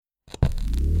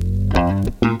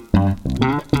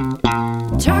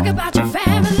talk about your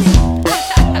family. Mums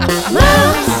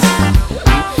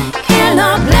in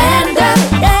a blender,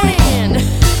 yeah.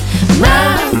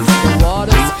 Mums, the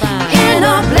water's fine. In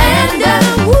a blender,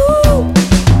 woo.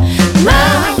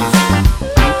 Mums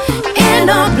in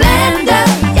a blender,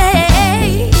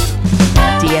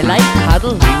 yeah. Do you like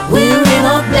cuddle? We're in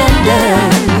a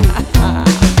blender.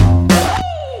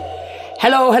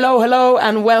 Hello,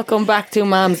 and welcome back to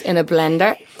Mams in a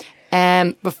Blender.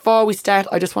 Before we start,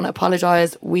 I just want to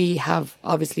apologise. We have,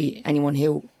 obviously, anyone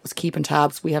who was keeping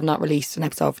tabs, we have not released an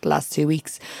episode for the last 2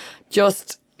 weeks.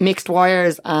 Just mixed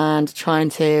wires and trying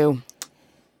to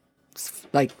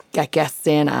get guests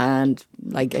in and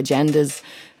agendas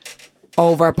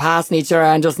overpassing each other,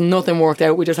 and just nothing worked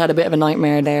out. We just had a bit of a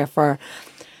nightmare there for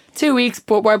 2 weeks,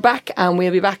 but we're back and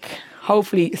we'll be back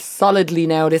hopefully solidly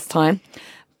now this time.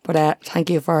 But thank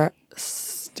you for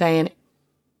staying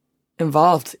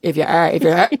involved. If you're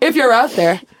out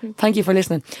there, thank you for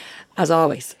listening, as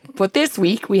always. But this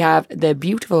week we have the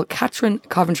beautiful Catherine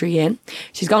Coventry in.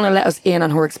 She's going to let us in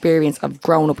on her experience of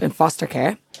growing up in foster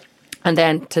care, and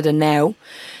then to the now,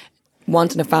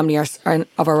 wanting a family of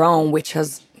her own, which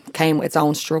has came with its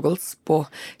own struggles. But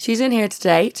she's in here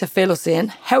today to fill us in.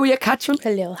 How are you, Catherine?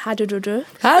 Hello. How's it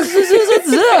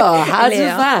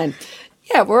fun?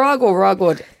 Yeah, we're all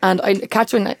good. And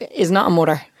Catherine is not a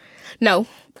mother. No.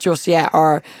 Just yet,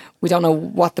 or we don't know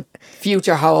what the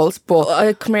future holds.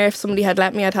 But come here, if somebody had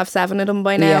let me, I'd have 7 of them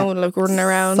by now, running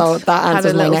around. So that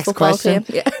answers my next question.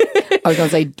 Yeah. I was going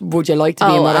to say, would you like to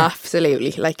be a mother?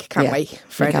 Absolutely. Can't wait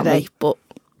for the day. But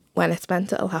when it's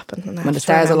meant, it'll happen. And when the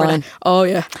stars align. Oh,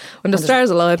 yeah. When the stars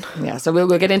align. Yeah, so we'll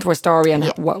get into her story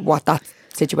and what that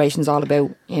situation's all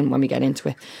about when we get into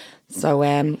it. So,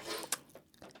 I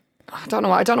don't know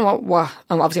what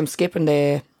obviously I'm skipping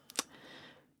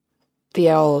the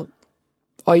old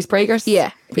icebreakers.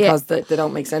 Yeah. Because they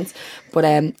don't make sense. But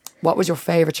what was your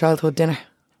favourite childhood dinner?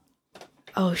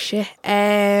 Oh, shit.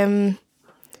 Bacon,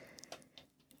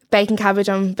 cabbage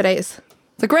and potatoes.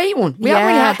 It's a great one. We haven't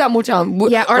really had that much on.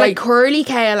 Yeah, or like curly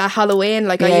kale at Halloween.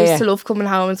 I used to love coming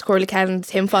home and curly kale and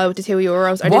tinfoil with the €2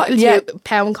 or the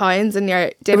 £2 coins in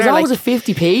your dinner. It was always a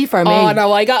 50p for me. Oh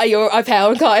no, I got a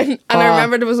 £1 coin. And I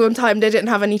remember there was one time they didn't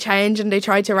have any change and they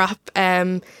tried to wrap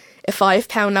a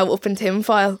 £5 note up in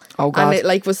tinfoil. Oh God.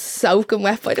 And it was soaking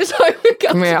wet by the time we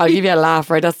got Come here, I'll give you a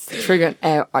laugh, right? That's triggering.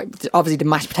 Obviously the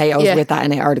mashed potatoes with that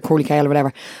in it, or the curly kale or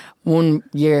whatever. One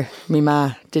year, my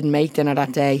ma didn't make dinner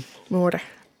that day. Murder.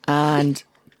 And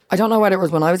I don't know whether it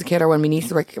was when I was a kid or when my niece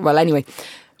were... Well, anyway.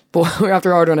 But we were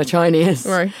after ordering a Chinese.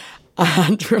 Right.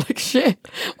 And we were like, shit,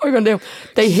 what are we going to do?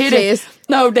 They hid it.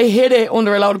 No, they hid it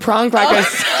under a load of prawn crackers.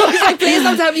 I was like, please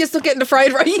don't tell me you stuck it in the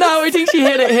fried rice. No, I think she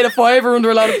hid a fiver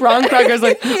under a load of prawn crackers.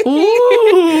 Like,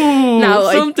 ooh,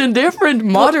 something different,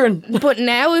 modern. But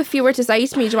now if you were to say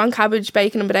to me, do you want cabbage,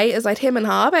 bacon and potatoes, I'd him and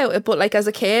haw about it. But as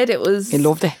a kid, it was... You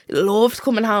loved it? Loved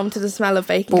coming home to the smell of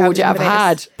bacon, but cabbage would you have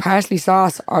had parsley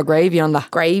sauce or gravy on that?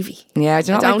 Gravy. Yeah, do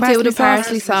you not don't like do the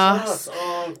parsley sauce.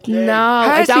 No,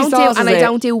 I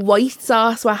don't do white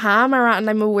sauce with ham or and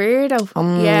I'm a weirdo.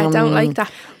 Yeah, I don't like that.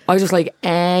 I just like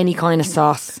any kind of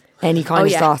sauce. Any kind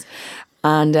of sauce.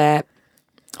 And I've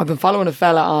been following a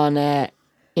fella on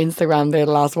Instagram there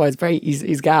the last while.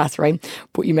 He's gas, right?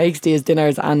 But he makes these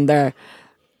dinners and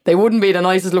they wouldn't be the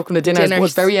nicest looking of dinners. But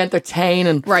it's very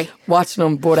entertaining watching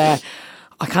them. But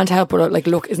I can't help but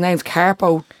look, his name's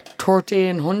Carpo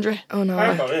 1300. Oh no.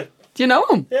 Carpo, yeah. Do you know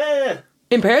him? Yeah.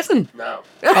 In person? No.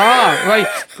 Oh, right.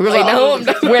 Because I know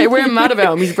him. We're mad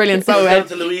about him. He's brilliant. So down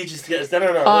to Luigi's to get his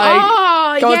dinner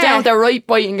now. Goes down the right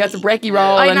bite and gets a brekkie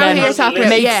roll and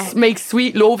then makes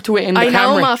sweet love to it in the camera. I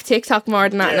know him off TikTok more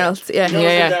than that else. Yeah.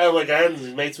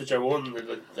 He's mates with your one.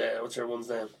 What's your one's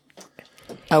name?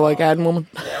 Oh, my garden woman.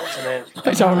 Yeah, what's her name?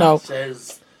 I don't know.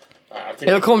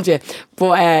 It'll come to you.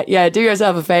 But do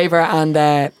yourself a favour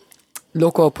and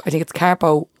look up. I think it's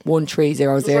Carpo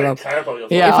 1300.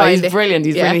 Yeah, he's brilliant.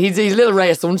 He's brilliant. He's a little ray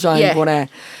of sunshine. Yeah. But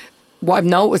what I've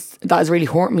noticed that has really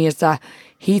hurt me is that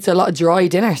he eats a lot of dry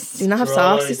dinners. Do you not have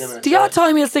sauces? The odd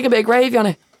time he'll stick a bit of gravy on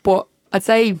it, but I'd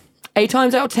say 8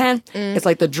 times out of 10, it's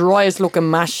like the driest looking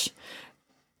mash,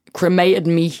 cremated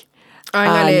meat,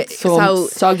 and some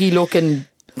soggy looking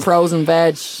frozen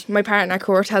veg. My partner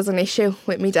Kurt has an issue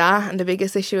with me dad, and the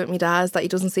biggest issue with me dad is that he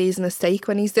doesn't season a steak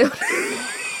when he's doing it.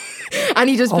 And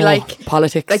he just be like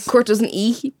politics. Like Kurt doesn't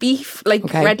eat beef,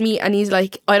 red meat, and he's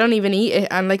like, I don't even eat it,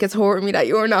 and it's hurting me that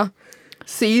you're not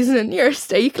seasoning your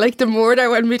steak. The murder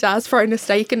when my dad's frying a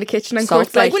steak in the kitchen and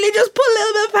Kurt's like, will you just put a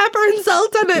little bit of pepper and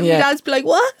salt on it? And my dad's be like,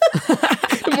 what?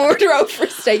 The murder out for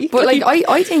steak. But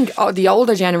I think the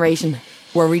older generation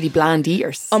were really bland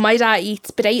eaters. Oh, my dad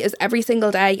eats potatoes every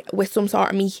single day with some sort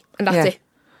of meat, and that's it.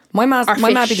 My ma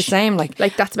be the same. Like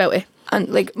that's about it. And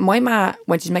like my ma,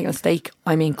 when she's making a steak,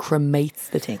 I mean, cremates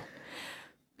the thing.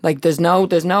 Like there's no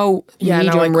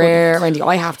medium rare or anything.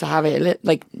 I have to have it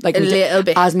like a little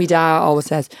bit. As my dad always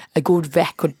says, a good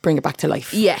vet could bring it back to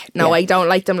life. Yeah, no, I don't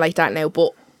like them like that now.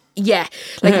 But yeah,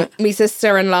 like my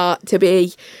sister-in-law to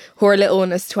be, her little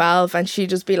one is 12, and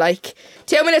she'd just be like,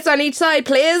 2 minutes on each side,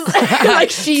 please. Like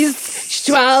she's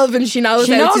 12 and she knows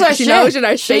her shit. She knows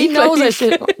her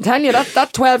shit. I'm telling you,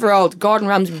 that 12-year-old Gordon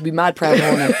Ramsay would be mad proud of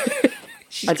her now.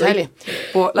 I tell you,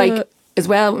 but like. As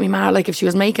well, my ma, like if she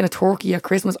was making a turkey at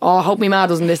Christmas, I hope my ma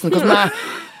doesn't listen, because ma,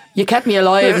 you kept me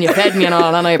alive and you fed me and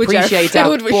all, and I appreciate that.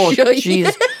 But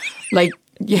jeez, like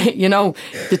you know,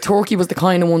 the turkey was the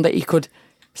kind of one that you could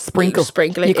sprinkle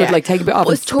it. You could like take a bit off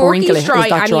and sprinkle it. Dry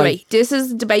anyway. This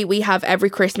is the debate we have every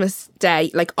Christmas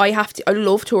day. Like I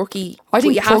love turkey, but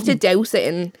you have to douse it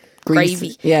in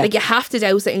gravy. Yeah, like you have to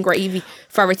douse it in gravy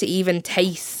for it to even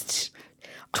taste.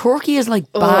 Turkey is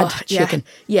like bad chicken.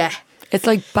 Yeah. It's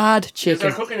like bad chicken. Is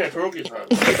there cooking at turkey time?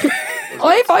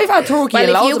 I've had turkey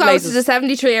in loads of places. Well, if you go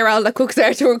to the 73-year-old that cooks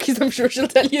our turkeys, I'm sure she'll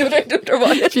tell you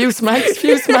that. Few smacks.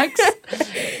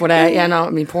 But I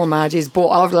mean, poor Madges. But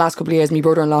over the last couple of years, my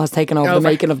brother-in-law has taken over the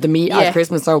making of the meat at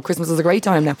Christmas, so Christmas is a great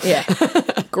time now. Yeah,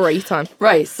 great time.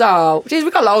 Right, so, geez,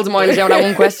 we got loads of mileage out of that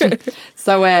one question.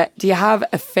 So, do you have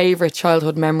a favourite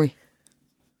childhood memory?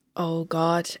 Oh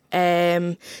God.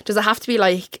 Does it have to be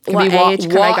like what age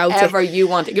can I go to? Whatever you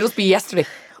want. It could just be yesterday.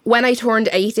 When I turned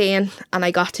 18 and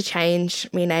I got to change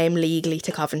my name legally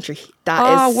to Coventry.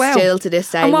 That is still to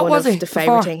this day one of the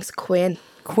favourite things. Quinn.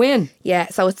 Yeah,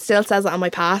 so it still says it on my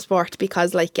passport,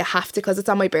 because like you have to, because it's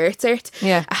on my birth cert.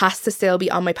 Yeah. It has to still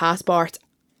be on my passport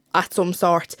at some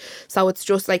sort. So it's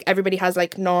just like everybody has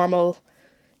like normal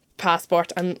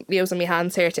passport, and using my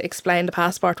hands here to explain the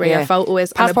passport where your photo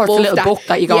is. Passport's a little book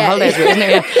that you go on holidays with, isn't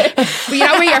it? Yeah. But you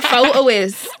know where your photo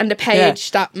is and the page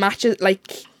that matches,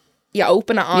 like you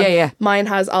open it on. Yeah. Mine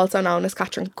has also known as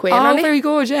Catherine Quinn on it. Oh, very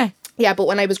good, yeah. Yeah, but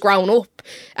when I was growing up,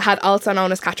 it had also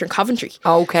known as Catherine Coventry.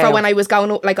 Okay. For when I was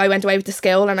going up, like I went away with the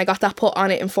school and I got that put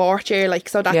on it in fourth year, like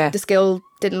so that the school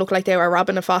didn't look like they were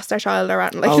robbing a foster child or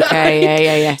anything like that.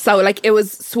 Okay, yeah. So like it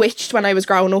was switched when I was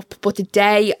growing up, but the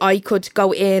day I could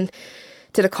go in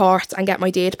to the court and get my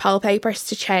deed poll papers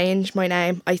to change my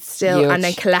name, and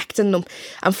then collecting them.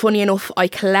 And funny enough, I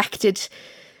collected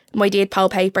my deed poll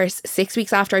papers 6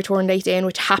 weeks after I turned 18,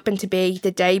 which happened to be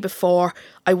the day before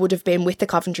I would have been with the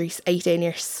Coventrys 18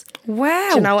 years. Wow.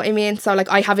 Do you know what I mean? So like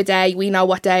I have a day, we know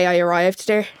what day I arrived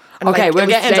there. And okay, we'll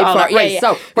get into all that. Right,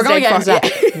 so we're going to get into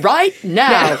that right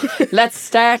now. Let's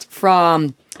start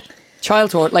from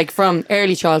childhood, like from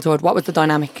early childhood. What was the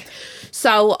dynamic?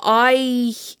 So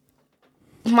my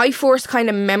first kind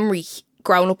of memory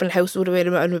growing up in the house would have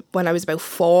been when I was about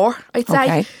 4, I'd say.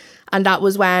 Okay. And that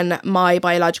was when my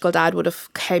biological dad would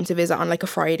have came to visit on like a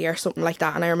Friday or something like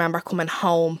that. And I remember coming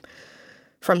home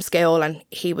from school and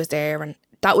he was there, and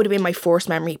that would have been my first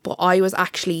memory. But I was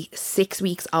actually 6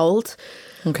 weeks old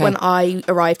when I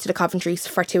arrived to the Coventrys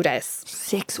for 2 days.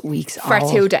 6 weeks for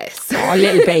old? 2 days. Oh,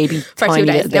 little baby. For 2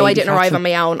 days. No, I didn't arrive on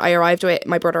my own. I arrived with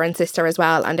my brother and sister as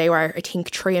well, and they were, I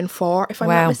think, 3 and 4, if I'm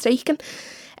not mistaken.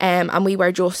 And we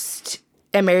were just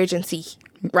emergency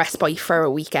respite for a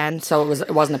weekend. So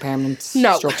it wasn't a permanent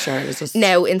structure. It was just...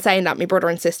 No, in saying that, my brother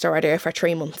and sister were there for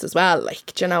 3 months as well.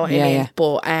 Like, do you know what I mean? Yeah.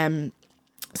 But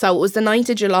so it was the 9th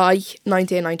of July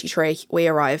 1993. We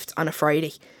arrived on a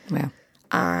Friday. Wow.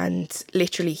 And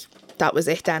literally that was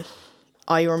it then.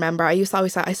 I remember I used to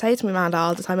always say, I say to my man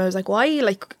all the time, I was like, why?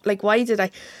 Like why did I?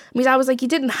 My dad was like,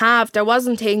 there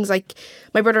wasn't things like,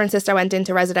 my brother and sister went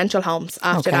into residential homes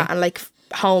after that, and like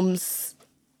homes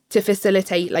to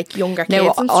facilitate like younger kids.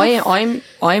 Now, and stuff. I'm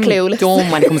clueless.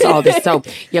 Dumb when it comes to all this. So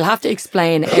you'll have to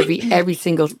explain every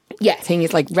single thing.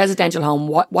 Is like residential home.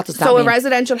 What does that mean? So a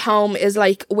residential home is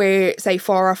like where, say,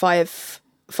 4 or 5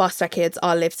 foster kids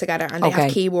all live together, and they have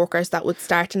key workers that would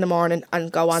start in the morning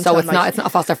and go on. So it's not a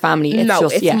foster family.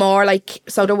 It's more like,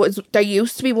 so there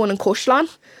used to be one in Cushlan.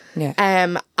 Yeah.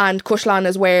 And Cushlan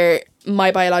is where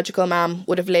my biological mum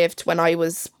would have lived when I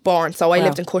was born. So I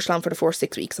lived in Cushlan for the first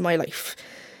 6 weeks of my life.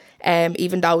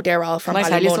 Even though they're all from Ballymun. Can I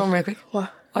tell you something real quick?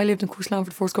 What? I lived in Cushlan for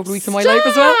the first couple of weeks of my life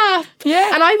as well.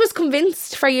 Yeah. And I was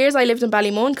convinced for years I lived in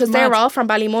Ballymun, because they're all from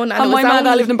Ballymun. And my man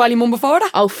lived in Ballymun before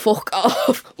that. Oh, fuck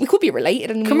off. We could be related.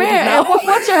 And come here.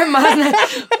 What's your man?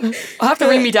 I'll have to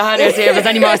ring me dad here, see if there's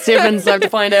any more siblings I have to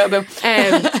find out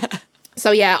about.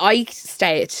 So yeah, I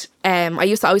stayed. I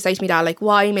used to always say to my dad, like,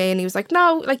 why me? And he was like,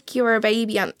 no, like, you were a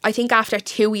baby. And I think after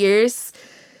 2 years,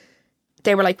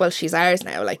 they were like, well, she's ours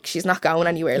now. Like, she's not going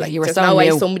anywhere. Like, you were there's so no way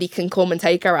new. somebody can come and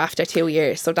take her after 2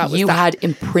 years. So that was You that. had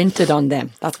imprinted on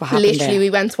them. That's what happened Literally, there. we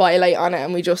went Twilight on it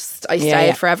and I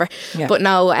stayed forever. Yeah. But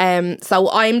no, so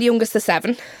I'm the youngest of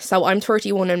 7. So I'm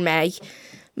 31 in May.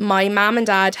 My mum and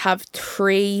dad have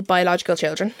 3 biological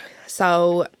children.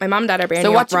 So my mum and dad are Bernie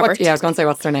and Robert. I was going to say,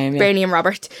 what's their name? Yeah. Bernie and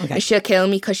Robert. Okay. And she'll kill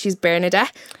me because she's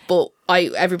Bernadette. But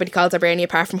everybody calls her Bernie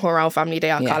apart from her own family.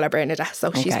 They all call her Bernadette.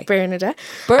 So she's Bernadette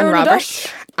and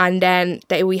Robert. And then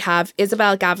we have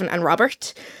Isabel, Gavin and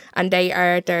Robert. And they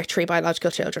are their 3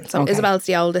 biological children. So Isabel's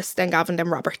the oldest, then Gavin, then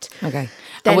Robert. Okay.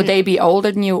 And would they be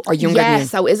older than you or younger than you? Yeah,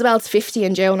 so Isabel's 50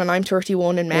 in June and I'm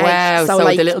 31 in May. Wow, so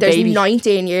like the little there's baby.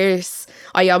 19 years.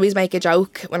 I always make a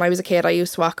joke. When I was a kid, I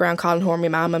used to walk around calling her my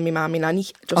mum and my mum my nanny,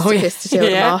 just to piss the two of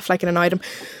them off, like, and annoy them.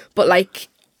 But like,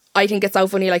 I think it's so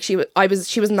funny. Like, she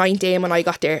was 19 when I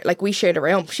got there. Like, we shared a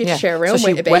room. She had to share a room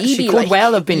with a baby. She could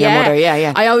well have been your mother.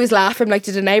 Yeah. I always laugh. I'm like,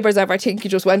 did the neighbours ever think you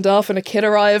just went off and a kid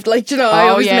arrived? Like, you know, I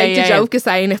always make the joke of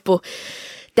saying it, but.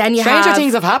 Then Stranger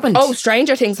things have happened. Oh,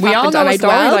 stranger things have happened. We all know a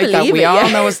story like that. We all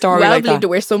know a story like that.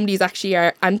 Where somebody's actually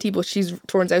our auntie, but she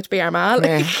turns out to be our ma.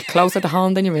 Yeah, closer to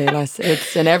home than you realise.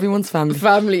 It's in everyone's family.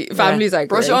 Families are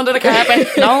Brush great. it under the carpet.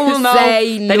 No one will know.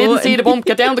 Say They didn't see the bump.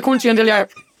 Get down the country until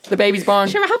the baby's born.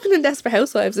 Sure, it happened in Desperate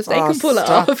Housewives. If they can pull it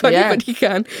off, anybody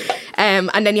can.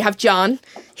 And then you have John,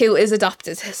 who is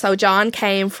adopted. So John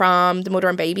came from the mother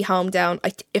and baby home down,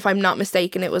 if I'm not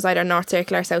mistaken, it was either North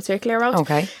Circular or South Circular Road.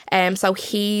 Okay. So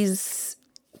he's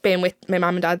been with my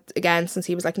mum and dad again since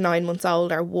he was like 9 months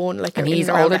old or 1. Like, and he's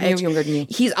older than you, younger than you?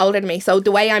 He's older than me. So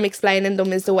the way I'm explaining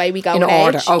them is the way we go in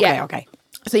order. age. Okay.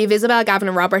 So you have Isabel, Gavin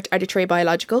and Robert are the 3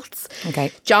 biologicals.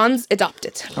 Okay. John's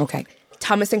adopted. Okay.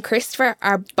 Thomas and Christopher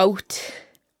are both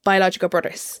biological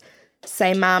brothers.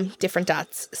 Same mum, different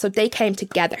dads. So they came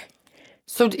together.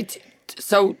 So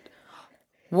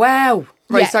wow.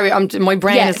 Right, sorry, my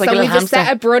brain is like a little hamster. So we've a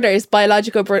set of brothers,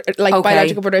 biological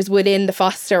brothers within the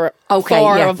foster.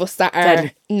 4 of us that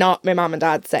are not my mum and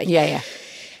dad, say. Yeah.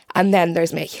 And then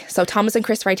there's me. So Thomas and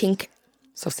Christopher, I think.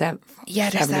 So 7.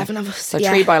 Yeah, there's 7 of us. So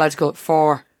 3 biological,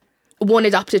 4. 1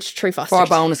 adopted, 3 fosters. 4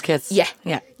 bonus kids. Yeah.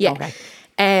 Okay.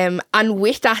 And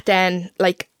with that then,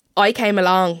 like, I came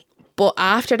along, but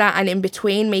after that and in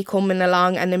between me coming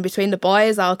along and in between the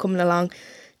boys all coming along,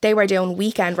 they were doing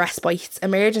weekend respites,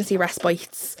 emergency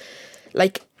respites.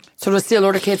 Like, so there's still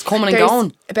other kids coming and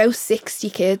going? About 60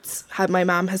 kids my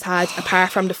mum has had,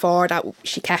 apart from the 4 that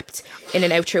she kept in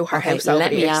and out through her house over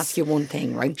let the me years. ask you one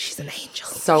thing, right? She's an angel.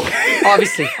 So,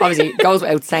 obviously, it goes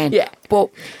without saying. Yeah. But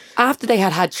after they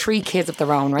had 3 kids of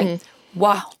their own, right?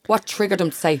 What triggered them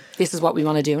to say, this is what we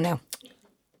want to do now?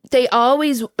 They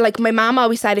always, like, my mum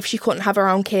always said if she couldn't have her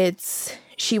own kids,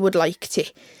 she would like to.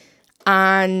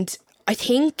 And I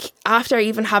think after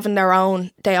even having their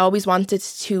own, they always wanted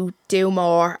to do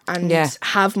more and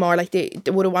have more. Like, they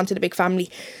would have wanted a big family.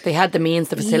 They had the means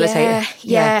to facilitate it.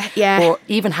 Yeah. But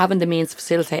even having the means to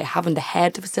facilitate it, having the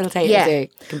head to facilitate it is a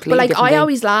completely But like, different I thing.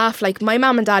 always laugh. Like, my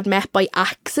mum and dad met by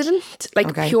accident.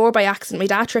 Like, pure by accident. My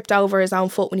dad tripped over his own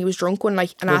foot when he was drunk one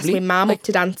night and asked my mum up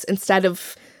to dance instead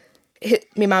of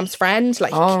my mum's friend.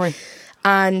 Like,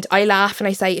 and I laugh and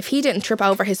I say, if he didn't trip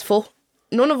over his foot,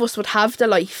 none of us would have the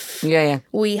life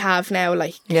we have now.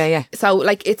 Like, so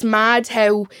like, it's mad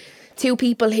how 2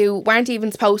 people who weren't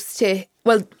even supposed to,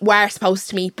 well, were supposed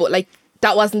to meet, but like,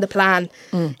 that wasn't the plan,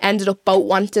 ended up both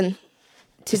wanting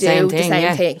to do the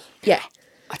same thing. Yeah,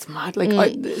 that's mad.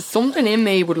 Like, something in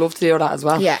me would love to do that as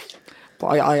well. Yeah,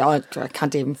 but I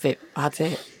can't even fit. I had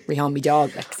to rehome my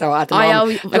dog. Like, so at the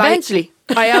moment, eventually,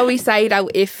 I always say that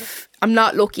if I'm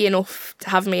not lucky enough to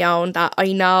have my own, that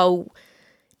I know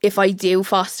if I do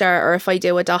foster or if I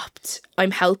do adopt,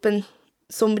 I'm helping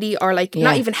somebody, or like,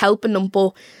 not even helping them,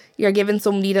 but you're giving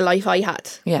somebody the life I had.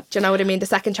 Yeah. Do you know what I mean? The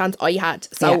second chance I had.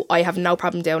 So I have no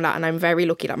problem doing that, and I'm very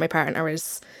lucky that my partner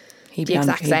is the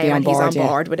exact same and he's on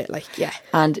board with it. Like,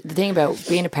 And the thing about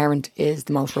being a parent is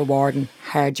the most rewarding,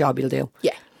 hard job you'll do.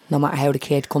 Yeah. No matter how the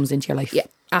kid comes into your life. Yeah,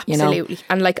 absolutely. You know?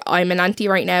 And like, I'm an auntie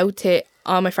right now to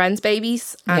all my friends'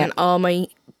 babies and all my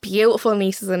beautiful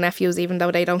nieces and nephews, even though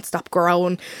they don't stop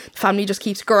growing. The family just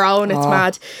keeps growing. It's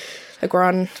mad. Like, we're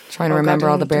on, trying to remember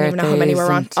all the birthdays. I don't even know how many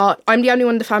we're on. I'm the only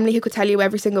one in the family who could tell you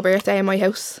every single birthday in my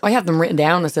house. I have them written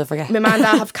down, I still forget. My man and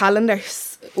dad have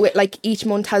calendars with, like, each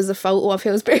month has a photo of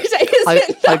whose birthday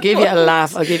is. I'll give you a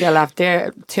laugh.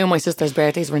 There, 2 of my sister's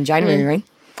birthdays were in January, right?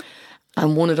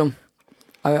 And one of them,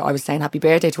 I was saying happy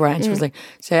birthday to her, and she was like,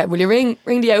 will you ring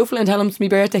the outfit and tell him it's my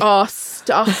birthday? Oh,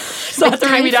 stop. So I had to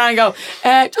ring me down and go,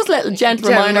 just a little gentle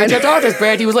reminder. It's your daughter's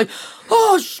birthday. He was like,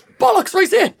 bollocks, right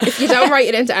there. If you don't write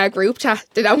it into our group chat,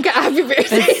 they don't get happy birthday.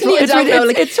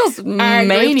 It's just our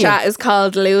mania. group chat is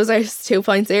called Losers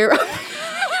 2.0.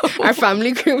 Our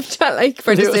family group chat, like,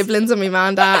 for the siblings and my mum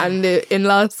and dad and the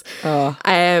in-laws.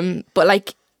 But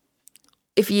like,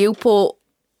 if you put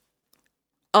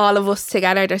all of us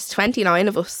together, there's 29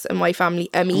 of us in my family,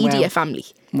 immediate family.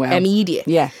 Wow. Immediate.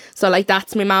 Yeah. So like,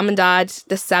 that's my mum and dad,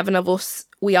 the 7 of us.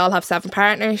 We all have 7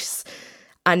 partners,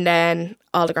 and then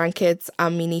all the grandkids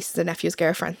and my nieces and nephews'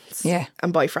 girlfriends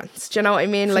and boyfriends. Do you know what I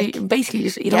mean? So like, basically,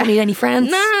 you don't need any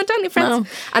friends. No, I don't need friends. No.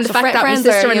 And So the fact that my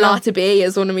sister-in-law to be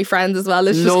is one of my friends as well.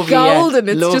 It's just golden.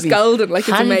 It's just golden. Like,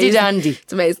 it's handy amazing. dandy.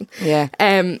 It's amazing. Yeah.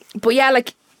 But yeah,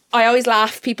 like, I always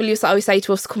laugh. People used to always say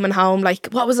to us coming home, like,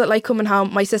 what was it like coming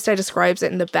home? My sister describes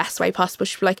it in the best way possible.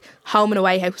 She'd be like, home and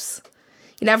away house.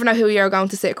 You never know who you're going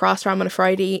to sit across from on a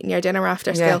Friday eating your dinner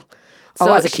after school.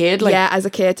 So as a kid? Like, yeah, as a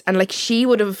kid. And like, she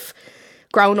would have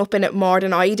grown up in it more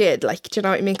than I did. Like, do you know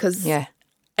what I mean? Because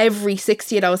every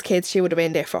 60 of those kids she would have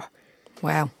been there for.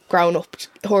 Wow. Grown up.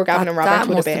 Her, Gavin and Robert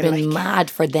would have been. That must have been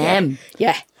mad for them.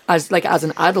 Yeah. As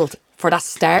an adult, for that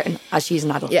starting as she's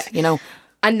an adult, you know.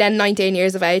 And then 19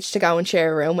 years of age to go and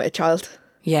share a room with a child.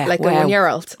 Yeah, like a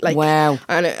 1-year-old. Like, wow.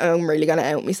 And I'm really going to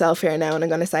out myself here now, and I'm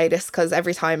going to say this because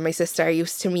every time my sister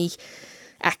used to meet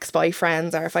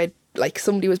ex-boyfriends, or if like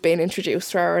somebody was being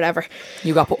introduced to her or whatever.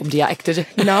 You got put up the attic, did you?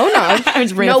 No.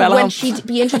 When home. She'd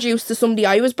be introduced to somebody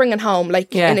I was bringing home,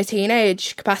 like in a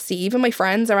teenage capacity. Even my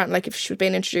friends around, like if she was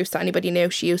being introduced to anybody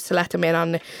new, she used to let them in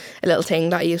on a little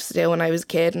thing that I used to do when I was a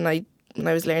kid, and when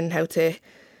I was learning how to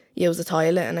use the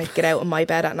toilet, and I'd get out of my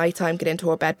bed at night time, get into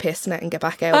her bed, piss in it, and get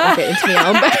back out and get into my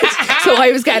own bed. So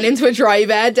I was getting into a dry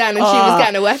bed then, and she was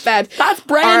getting a wet bed. That's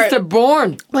brains to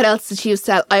born. What else did she used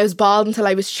to tell? I was bald until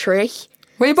I was 3.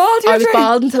 Were you bald? I was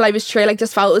bald until I was 3. Like,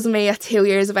 there's photos of me at 2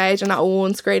 years of age and not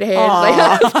one scrape of hair.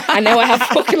 Like, and now I have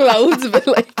fucking loads of it.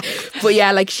 Like, but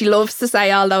yeah, like, she loves to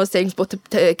say all those things, but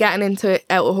to getting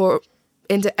out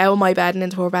of my bed and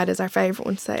into her bed is our favourite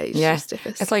one to say. Yeah,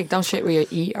 it's like, don't shit where you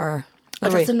eat, or... Oh,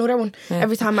 that's another one. Yeah.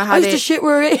 Every time I had I used to shit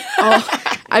where I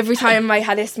eat. Every time I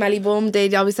had a smelly bum,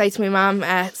 they'd always say to my mum,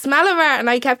 smell of her, and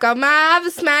I kept going, "Ma,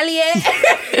 smelly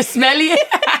it." Smelly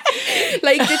it.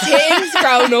 Like, the things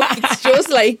growing up, it's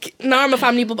just like normal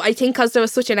family, but I think because there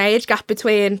was such an age gap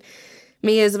between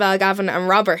me, Isabel, Gavin and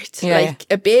Robert,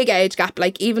 a big age gap,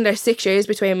 like even there's 6 years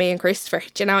between me and Christopher,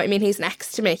 do you know what I mean? He's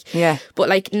next to me. Yeah. But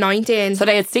like 19. So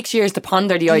they had 6 years to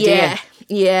ponder the idea.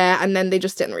 Yeah, and then they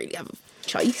just didn't really have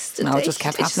choice. No, it just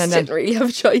kept happening. Didn't really have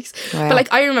a choice. Wow. But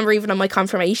like, I remember even on my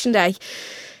confirmation day,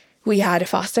 we had a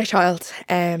foster child.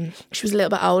 She was a little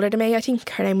bit older than me, I think.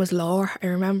 Her name was Laura, I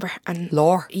remember. And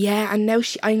Laura? Yeah, and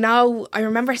now I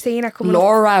remember seeing her coming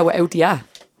Laura up, without the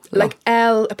like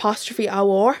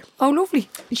L''OR. Oh, lovely.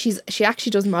 She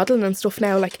actually does modelling and stuff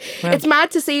now. Like, it's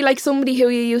mad to see like somebody who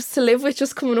you used to live with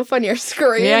just coming up on your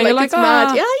screen. Yeah, like, it's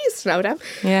mad. Yeah, I used to know them.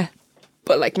 Yeah.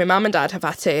 But like, my mum and dad have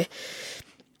had to...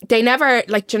 They never,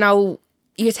 like, you know,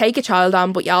 you take a child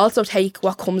on, but you also take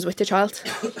what comes with the child.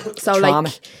 So, Trauma.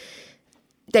 like,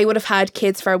 they would have had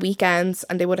kids for weekends,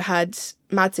 and they would have had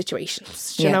mad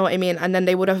situations. Do you know what I mean? And then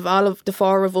they would have all of the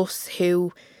 4 of us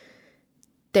who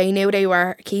they knew they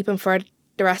were keeping for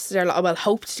the rest of their lives, well,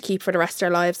 hoped to keep for the rest of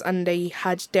their lives, and they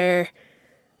had their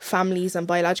families and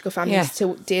biological families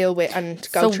to deal with and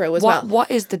go through as well.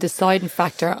 What is the deciding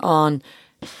factor on...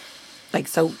 Like,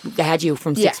 so they had you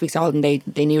from 6 weeks old, and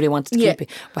they knew they wanted to keep you.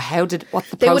 But what's the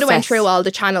process? They would have went through all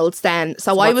the channels then.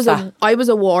 So I was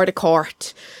a ward of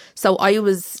court. So I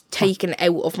was taken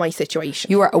out of my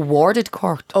situation. You were awarded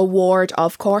court? A ward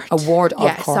of court. A ward of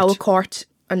court. Yeah, so a court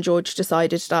and judge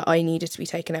decided that I needed to be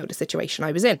taken out of the situation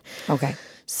I was in. Okay.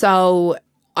 So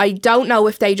I don't know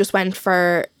if they just went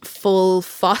for full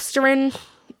fostering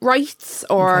rights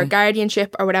or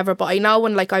guardianship or whatever, but I know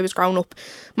when like I was growing up,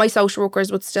 my social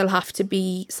workers would still have to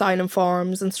be signing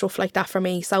forms and stuff like that for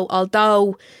me. So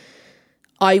although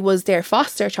I was their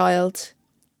foster child,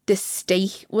 the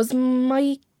state was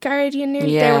my guardian.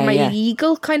 They were my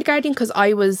legal kind of guardian, because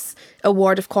I was a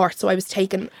ward of court, so I was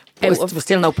taken out of... There was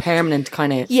still no permanent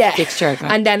kind of fixture.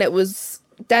 And then it was...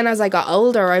 Then as I got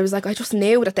older, I was like, I just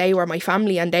knew that they were my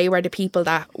family and they were the people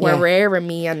that were rearing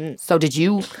me. And so did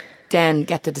you then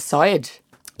get to decide?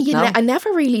 I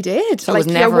never really did. So like,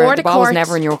 the ball was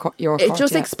never in your court. It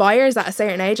just expires at a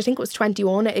certain age. I think it was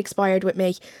 21 it expired with me.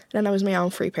 And then I was my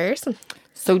own free person.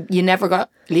 So you never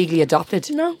got legally adopted?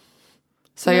 No.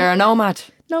 So you're a nomad?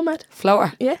 Nomad.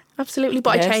 Floater? Yeah, absolutely.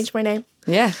 But I changed my name.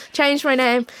 Yeah. Changed my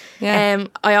name. Yeah.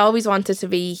 I always wanted to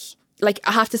be... Like,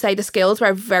 I have to say, the skills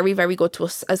were very, very good to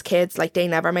us as kids. Like, they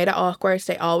never made it awkward.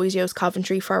 They always used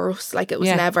Coventry for us. Like, it was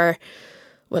never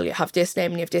well, you have this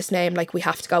name and you have this name, like we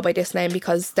have to go by this name,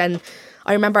 because then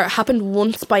I remember it happened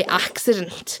once by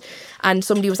accident and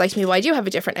somebody was like to me, why do you have a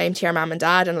different name to your mum and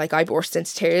dad? And like I burst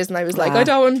into tears and I was like, I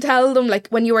don't want to tell them. Like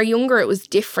when you were younger it was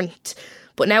different,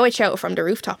 but now I shout it from the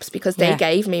rooftops because they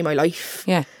gave me my life.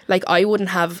 Like I wouldn't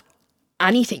have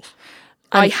anything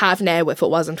I have now if it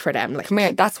wasn't for them. Like, come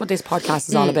here, that's what this podcast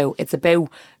is all about. It's about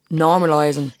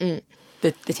normalising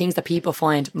the things that people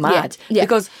find mad.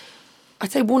 Because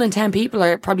I'd say 1 in 10 people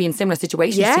are probably in similar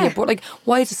situations to you, but like,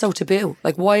 why is it so taboo?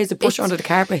 Like, why is it pushed under the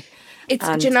carpet?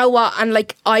 Do you know what? And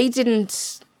like,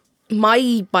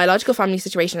 my biological family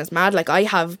situation is mad. Like, I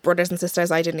have brothers and sisters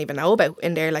I didn't even know about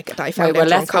in there, like, that I found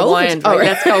out on COVID.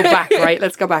 Let's go back, right?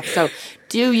 Let's go back. So,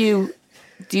 do you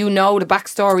know the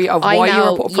backstory of why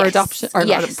you were put for adoption or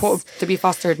put to be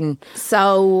fostered? And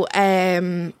so,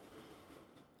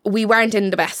 we weren't in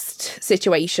the best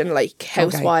situation, like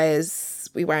house-wise.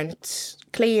 We weren't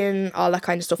clean, all that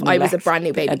kind of stuff. I was a brand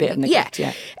new baby. A bit of neglect,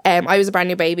 I was a brand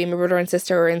new baby. My brother and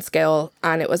sister were in school,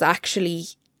 and it was actually,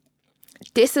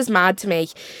 this is mad to me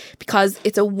because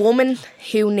it's a woman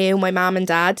who knew my mum and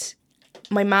dad.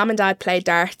 My mum and dad played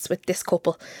darts with this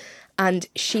couple, and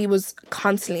she was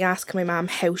constantly asking my mum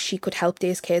how she could help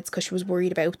these kids because she was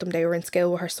worried about them. They were in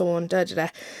school with her son,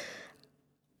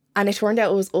 and it turned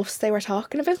out it was us they were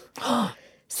talking about.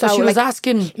 So she was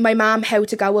asking my mum how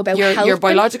to go about helping. Your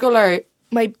biological or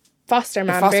my foster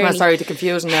mum? Foster mum, sorry, the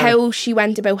confusion now. How she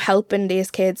went about helping these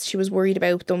kids. She was worried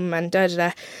about them and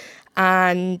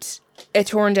and it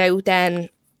turned out then,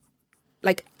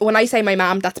 like when I say my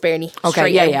mum, that's Bernie.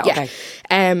 Okay, okay.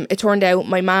 It turned out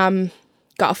my mum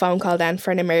got a phone call then for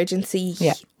an emergency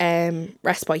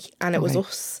respite, and it was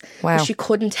us. Wow. And she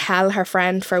couldn't tell her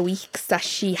friend for weeks that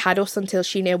she had us until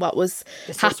she knew what was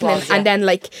happening. And then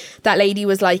like that lady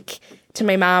was like to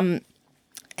my mum,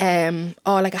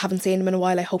 like I haven't seen them in a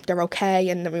while, I hope they're okay.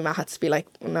 And then my mum had to be like,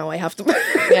 no, I have them.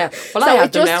 Well, so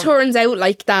it just turns out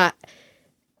like that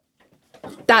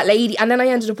lady, and then I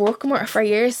ended up working with her for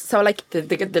years. So like the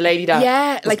lady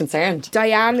that was concerned.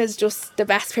 Diane is just the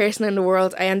best person in the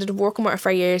world. I ended up working with her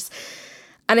for years,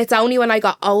 and it's only when I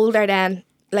got older then,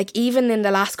 like even in the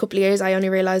last couple of years, I only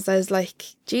realised I was like,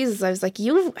 Jesus, I was like,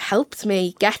 you helped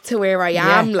me get to where I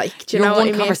am. Like, do you know what I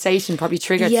mean? One conversation probably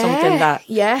triggered something that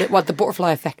the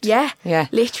butterfly effect. Yeah,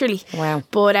 literally. Wow.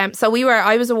 But so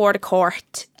I was awarded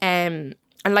court.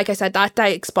 And like I said, that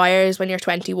expires when you're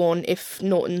 21. If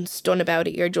nothing's done about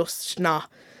it, you're just not.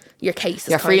 Your case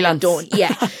is freelance. Done.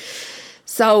 Yeah.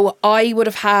 So I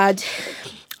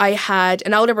had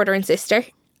an older brother and sister,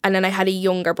 and then I had a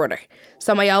younger brother.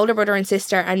 So my older brother and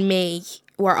sister and me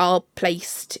were all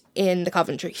placed in the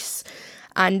Coventrys.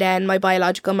 And then my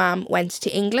biological mum went to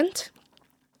England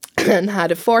and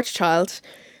had a fourth child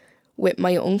with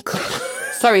my uncle.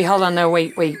 Sorry, hold on now,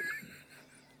 wait.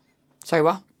 Sorry,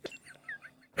 what?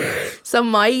 So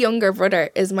my younger brother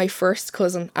is my first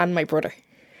cousin and my brother.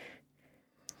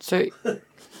 So,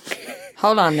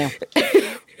 hold on now.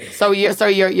 So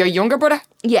your younger brother?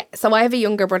 Yeah, so I have a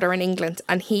younger brother in England,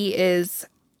 and he is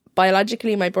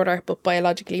biologically my brother, but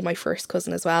biologically my first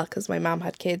cousin as well, because my mum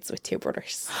had kids with 2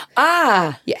 brothers.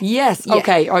 Ah, yeah. Yes,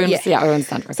 okay, I understand. Yeah, I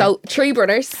understand. Okay. So 3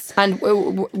 brothers. And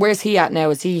where's he at now?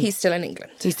 Is he? He's still in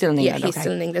England. He's still in England. Yeah, he's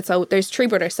still in England. So there's 3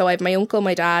 brothers. So I have my uncle,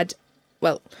 my dad.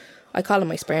 Well, I call him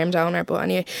my sperm donor, but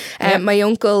anyway, my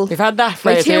uncle. We've had that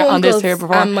my 2 uncles on this here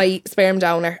before. And my sperm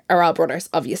donor are all brothers,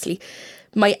 obviously.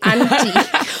 My auntie.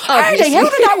 How did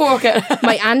that work?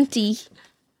 My auntie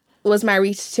was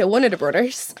married to one of the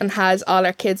brothers and has all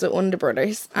her kids with one of the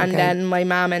brothers, and then my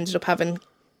mum ended up having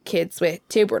kids with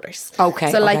 2 brothers. Okay.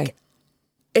 So like,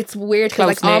 it's weird because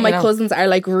like all my cousins are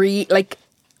like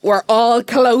we're all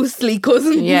closely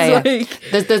cousins. Yeah. Like,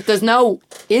 there's no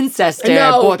incest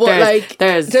there, but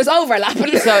there's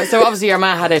overlapping. So obviously your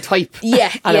man had a type.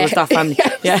 Yeah. And it was that family.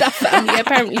 Yeah. That family,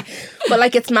 apparently. But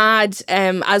like, it's mad.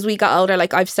 As we got older,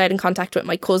 like I've stayed in contact with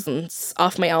my cousins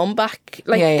off my own back.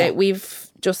 Like we've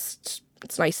just,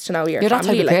 it's nice to know your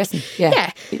family. You're that type of person.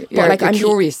 Yeah. But like, I'm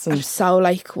curious. I'm so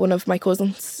like one of my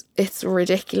cousins. It's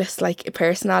ridiculous, like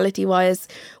personality wise.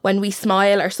 When we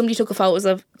smile, or somebody took a photos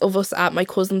of us at my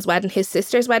cousin's wedding, his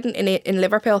sister's wedding in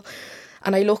Liverpool,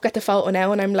 and I look at the photo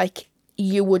now and I'm like,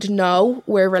 you would know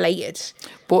we're related.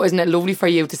 But isn't it lovely for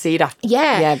you to see that?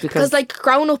 Yeah, because like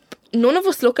growing up, none of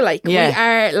us look alike. Yeah. We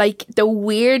are like the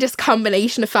weirdest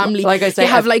combination of family. Like I say, you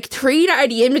have like 3 that are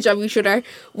the image of each other.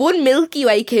 One Milky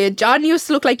Way kid. John used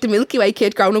to look like the Milky Way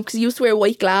kid growing up because he used to wear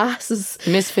white glasses.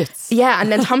 Misfits. Yeah,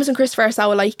 and then Thomas and Christopher are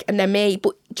so alike, and then me.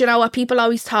 But do you know what? People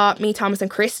always taught me Thomas and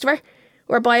Christopher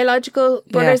were biological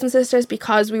brothers and sisters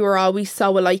because we were always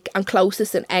so alike and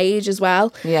closest in age as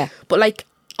well. Yeah. But like,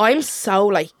 I'm so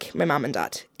like my mum and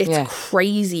dad. It's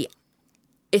crazy.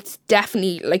 It's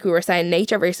definitely, like we were saying,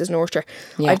 nature versus nurture.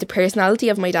 I have the personality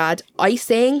of my dad. I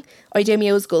sing, I do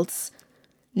musicals.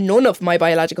 None of my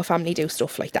biological family do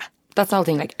stuff like that. That's the whole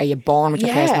thing. Like, are you born with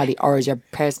your personality, or is your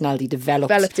personality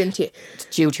developed into you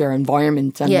due to your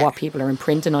environment and what people are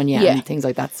imprinting on you and things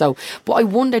like that? So, but I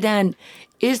wonder then,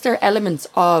 is there elements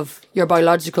of your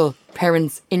biological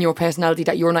parents in your personality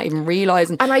that you're not even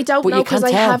realising? And I don't know, because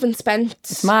I haven't spent...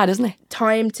 It's mad, isn't it?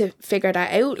 ...time to figure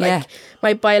that out. Like,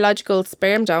 my biological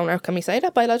sperm donor... Can we say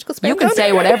that? Biological sperm donor? You can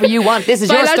say whatever you want. This is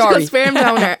your story. Biological sperm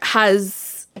donor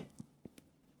has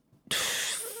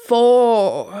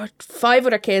 5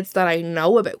 other kids that I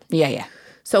know about. Yeah.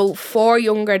 So 4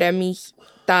 younger than me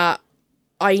that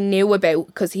I knew about,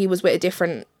 because he was with a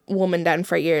different woman then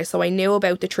for years. So I knew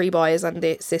about the 3 boys and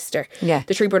the sister. Yeah.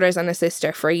 The 3 brothers and a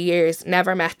sister for years.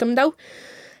 Never met them though.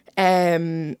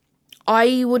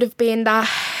 I would have been that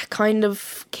kind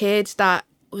of kid that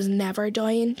was never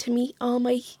dying to meet all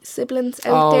my siblings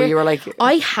out there. Oh, you were like...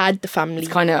 I had the family.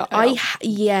 It's kind of...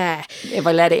 If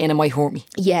I let it in, it might hurt me.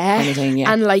 Yeah. Kind of thing,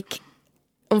 yeah. And like,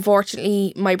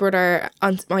 unfortunately, my brother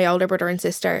and my older brother and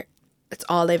sister, it's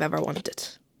all they've ever wanted.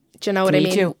 Do you know what I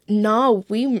mean? You? No,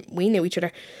 we knew each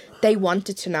other. They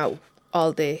wanted to know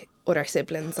all the other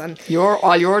siblings, and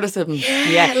all your other siblings.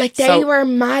 Yeah, like they were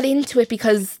mad into it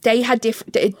because they had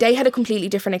a completely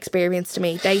different experience to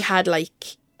me. They had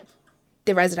like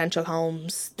the residential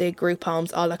homes, the group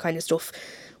homes, all that kind of stuff.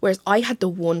 Whereas I had the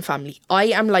one family. I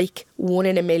am like 1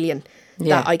 in a million.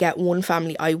 That I get one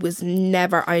family. I was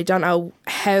never, I don't know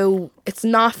how, it's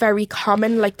not very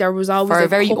common. Like there was always for a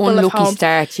very unlucky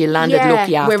start, you landed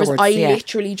lucky afterwards. Whereas I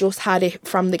literally just had it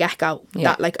from the get-go.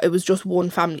 That like it was just one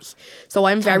family. So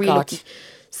I'm very lucky.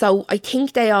 So I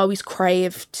think they always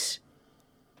craved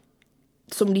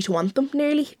somebody to want them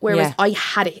nearly. Whereas I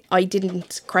had it. I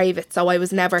didn't crave it. So I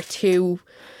was never too...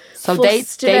 So they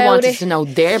wanted to know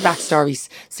their backstories.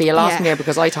 So you lost me there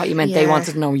because I thought you meant they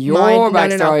wanted to know your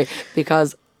backstory.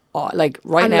 Because like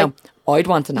right and now, like, I'd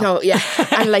want to know. No, yeah.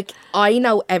 And like I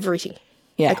know everything.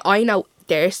 Yeah. Like I know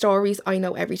their stories. I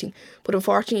know everything. But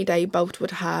unfortunately, they both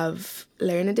would have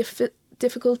learning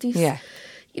difficulties. Yeah.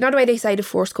 You know the way they say the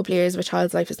first couple of years of a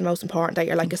child's life is the most important, that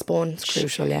you're like a sponge. It's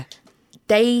crucial, yeah.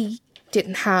 They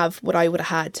didn't have what I would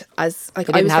have had as like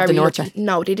they didn't have the nurture.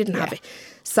 No, they didn't have it.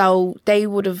 So they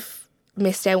would have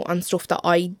missed out on stuff that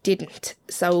I didn't.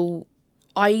 So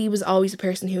I was always a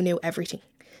person who knew everything.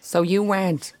 So you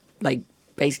weren't like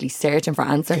basically searching for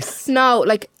answers? No,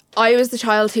 like I was the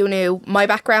child who knew my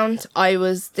background. I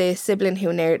was the sibling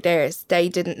who knew theirs. They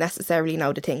didn't necessarily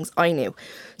know the things I knew.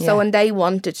 So when they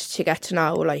wanted to get to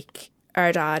know like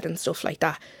our dad and stuff like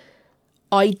that,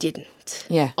 I didn't.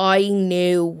 Yeah. I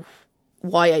knew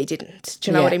why I didn't.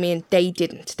 Do you know what I mean? They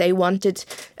didn't. They wanted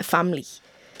a family,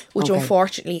 which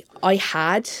unfortunately I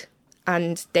had,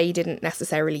 and they didn't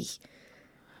necessarily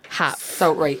have.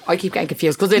 So right, I keep getting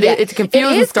confused because it's a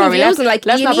confusing story. Confusing. Let's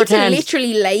you not need pretend. To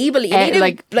literally label it. You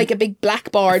need like a big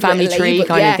blackboard, family with a tree label.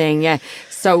 kind of thing. Yeah.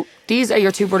 So these are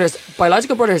your 2 brothers,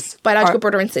 biological brothers. Biological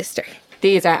brother and sister.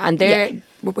 These are, and they're.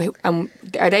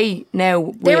 Are they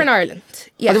now? They're in Ireland.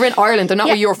 Yeah, they're in Ireland. They're not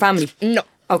with your family. No.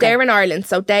 Okay. They're in Ireland,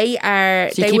 so they are.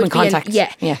 So you they keep would in contact.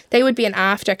 They would be in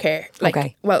aftercare.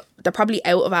 Like, well, they're probably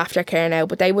out of aftercare now,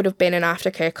 but they would have been in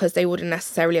aftercare because they wouldn't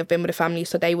necessarily have been with a family.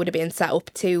 So they would have been set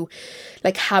up to,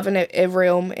 like, having a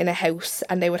room in a house,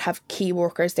 and they would have key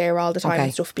workers there all the time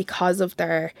and stuff because of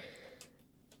their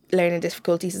learning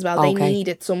difficulties as well. They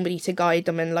needed somebody to guide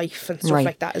them in life and stuff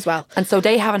like that as well. And so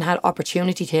they haven't had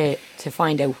opportunity to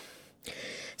find out.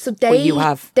 So they you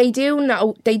have. They do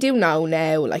know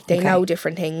now, like they know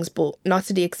different things, but not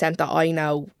to the extent that I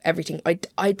know everything.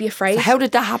 I'd be afraid. So how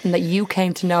did that happen that you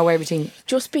came to know everything?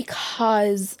 Just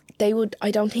because they would, I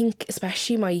don't think,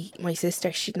 especially my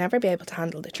sister, she'd never be able to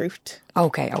handle the truth.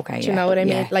 Okay. Do you know what I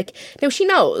mean? Yeah. Like, no, she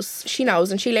knows,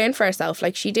 and she learned for herself.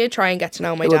 Like, she did try and get to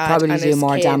know my dad. It would probably and do his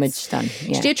more kids. damage than.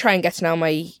 Yeah. She did try and get to know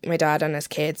my dad and his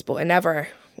kids, but it never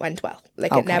went well.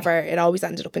 Like it always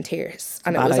ended up in tears,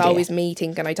 and it was always me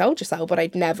thinking I told you so, but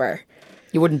I'd never.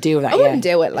 You wouldn't do that. I wouldn't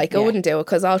do it. Like I wouldn't do it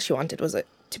because all she wanted was it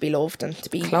to be loved and to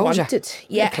be closure. Wanted.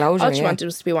 Yeah, closure, all she wanted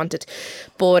was to be wanted.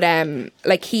 But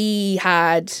like he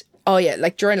had. Oh yeah,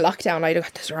 like during lockdown, I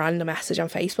got this random message on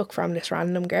Facebook from this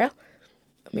random girl,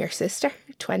 my sister,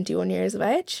 21 years of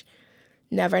age,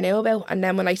 never knew about. And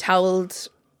then when I told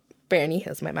Bernie,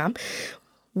 as my mum,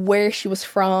 where she was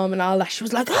from and all that, she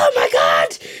was like, oh my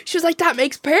god, she was like, that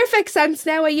makes perfect sense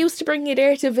now. I used to bring you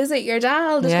there to visit your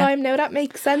dad all the time. Now that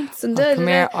makes sense. And come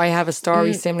here, I have a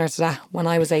story similar to that. When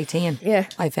I was 18,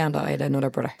 I found out I had another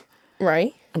brother,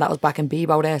 right, and that was back in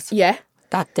Bebo days. Yeah.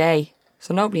 that day,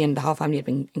 so nobody in the whole family had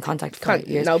been in contact for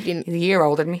years. He's a year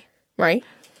older than me. Right.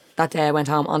 That day I went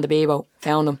home on the Bebo,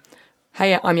 found him.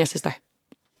 Hey, I'm your sister.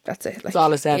 That's it. That's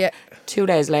all I said. Yeah. 2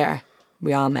 days later,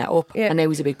 we all met up, and now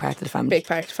he's a big part of the family. Big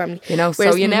part of the family. You know,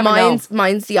 whereas so you never know.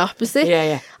 Mine's the opposite.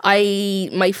 Yeah.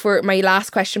 My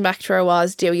last question back to her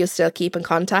was, do you still keep in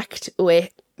contact with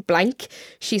blank?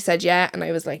 She said yeah, and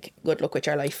I was like, good luck with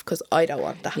your life, because I don't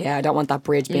want that. Yeah, I don't want that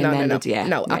bridge being mended.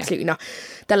 No, absolutely not.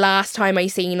 The last time I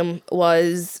seen him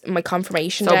was my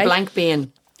confirmation day. So blank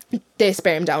being the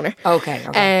sperm donor.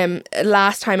 Okay.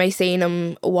 Last time I seen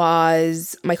him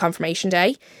was my confirmation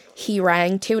day. He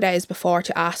rang 2 days before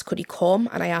to ask could he come,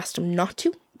 and I asked him not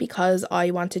to, because I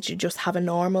wanted to just have a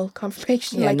normal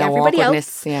confirmation like everybody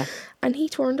else. Yeah. And he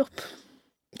turned up.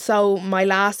 So my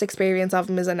last experience of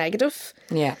him is a negative.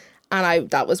 Yeah. And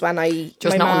that was when I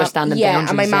just not understanding boundaries.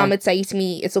 And my mum would say to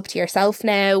me, it's up to yourself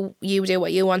now. You do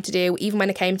what you want to do. Even when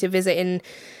it came to visiting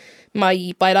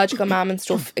my biological mum and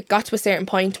stuff, it got to a certain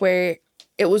point where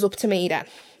it was up to me then.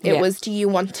 It was, do you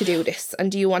want to do this?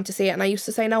 And do you want to see it? And I used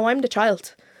to say, no, I'm the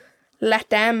child.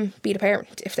 Let them be the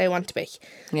parent if they want to be.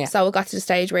 Yeah. So it got to the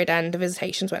stage where then the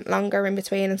visitations went longer in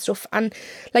between and stuff. And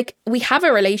like, we have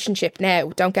a relationship now,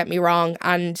 don't get me wrong.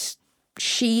 And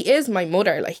she is my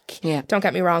mother, like, don't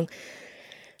get me wrong.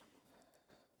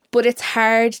 But it's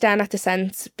hard then at the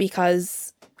sense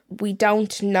because we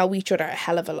don't know each other a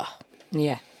hell of a lot.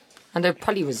 Yeah. And there's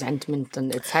probably resentment,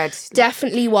 and it's hard.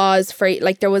 Definitely was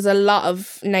there was a lot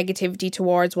of negativity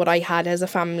towards what I had as a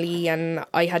family, and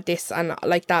I had this and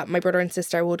like that. My brother and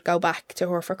sister would go back to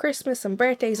her for Christmas and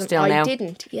birthdays, and I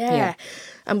didn't. Yeah.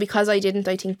 And because I didn't,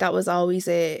 I think that was always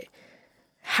a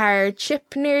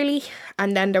hardship nearly.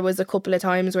 And then there was a couple of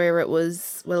times where it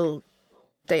was, well,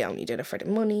 they only did it for the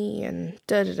money and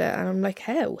da-da-da. And I'm like,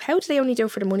 how? How do they only do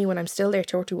it for the money when I'm still there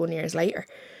 31 years later?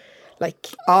 Like,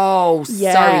 oh,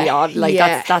 sorry, like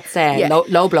that's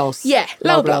low blows. Yeah,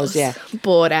 low blows. Yeah,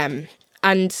 but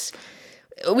and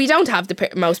we don't have the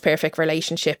most perfect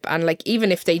relationship, and like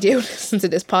even if they do listen to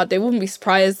this pod, they wouldn't be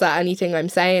surprised at anything I'm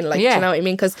saying. Like, you know what I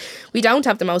mean? Because we don't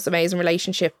have the most amazing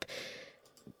relationship.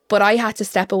 But I had to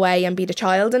step away and be the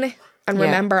child in it, and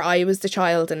remember I was the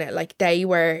child in it. Like, they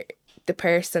were the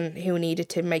person who needed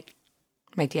to make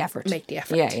the effort.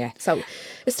 Yeah. So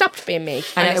it stopped being me.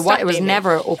 And it was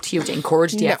never up to you to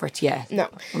encourage the effort. Yeah. No.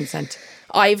 100%.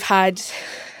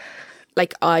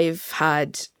 I've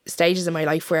had stages in my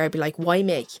life where I'd be like, why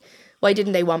me? Why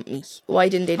didn't they want me? Why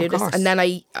didn't they do this? And then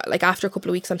after a couple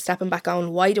of weeks, I'm stepping back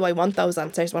on, why do I want those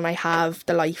answers when I have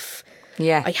the life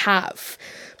I have?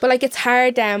 But like, it's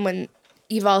hard then when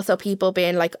you've also people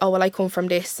being like, oh, well, I come from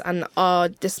this, and oh,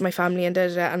 this is my family, and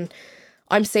da-da-da, and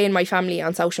I'm seeing my family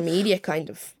on social media, kind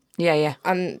of. Yeah.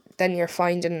 And then you're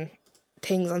finding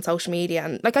things on social media.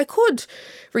 And like, I could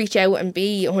reach out and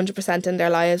be 100% in their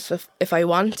lives if I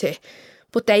want to.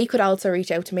 But they could also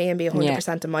reach out to me and be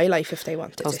 100% in my life if they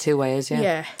wanted Those two ways, yeah.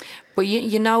 Yeah. But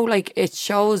you know, like, it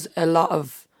shows a lot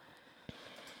of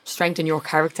strength in your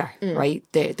character, right?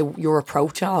 Your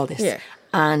approach to all this. Yeah.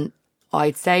 And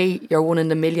I'd say you're one in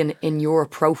a million in your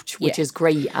approach, which is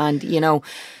great. And, you know,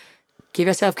 give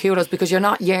yourself kudos, because you're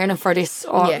not yearning for this.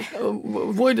 Or,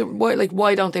 why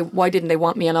didn't they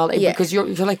want me and all that? Yeah. Because you're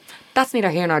like, that's neither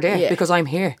here nor there, because I'm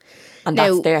here, and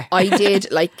now, that's there. I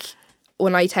did, like,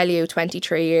 when I tell you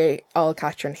 23-year-old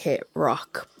Catherine hit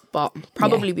rock bottom,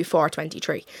 probably before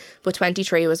 23, but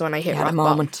 23 was when I hit rock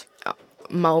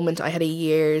bottom. I had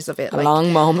years of it. A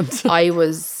long moment. I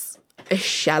was a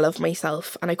shell of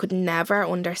myself, and I could never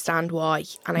understand why.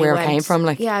 And where it came from,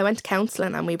 like, I went to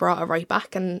counselling, and we brought it right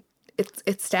back, and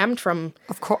it stemmed from,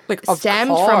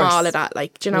 from all of that.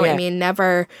 Like, do you know what I mean?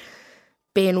 Never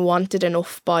being wanted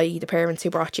enough by the parents who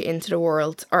brought you into the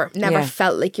world, or never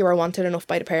felt like you were wanted enough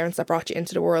by the parents that brought you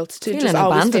into the world, to feeling just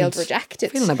abandoned. always feel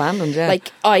rejected. Feeling abandoned, yeah.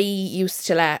 Like, I used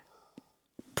to let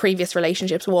previous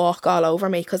relationships walk all over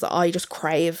me because I just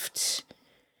craved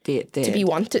to be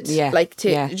wanted.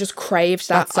 Just craved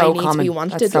that I need to be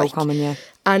wanted. That's so common, yeah.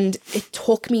 And it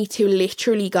took me to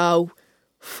literally go,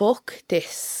 fuck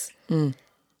this. And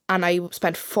I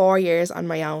spent 4 years on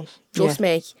my own, just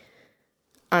me.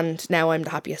 And now I'm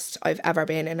the happiest I've ever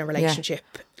been in a relationship.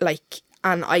 Like,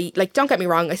 and I, like, don't get me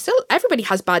wrong, everybody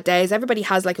has bad days. Everybody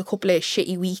has like a couple of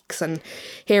shitty weeks and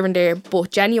here and there.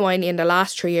 But genuinely, in the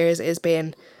last 3 years, has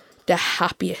been the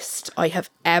happiest I have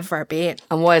ever been.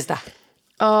 And why is that?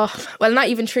 Oh, well, not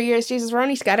even 3 years. Jesus, we're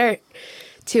only together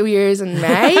 2 years in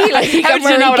May. Like, how did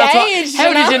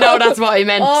you know that's what I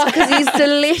meant? Oh, because he's the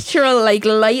literal, like,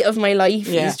 light of my life.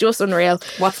 Yeah. He's just unreal.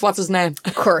 What's his name?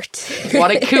 Kurt.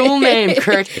 What a cool name,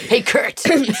 Kurt. Hey, Kurt.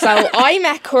 So I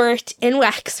met Kurt in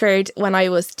Wexford when I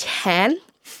was 10.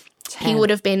 He would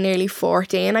have been nearly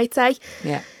 14, I'd say.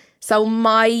 Yeah. So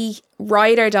my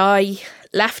ride or die,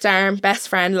 left arm, best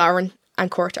friend, Lauren and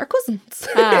Kurt are cousins.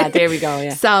 There we go,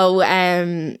 yeah.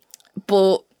 So,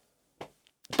 but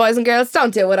boys and girls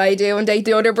don't do what I do and date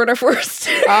the other brother first.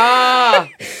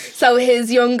 So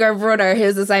his younger brother,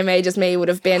 who's the same age as me, would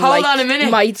have been Hold on a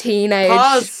minute. My teenage.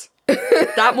 Pause.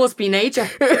 That must be nature.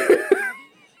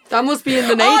 That must be in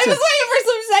the nature. I was waiting for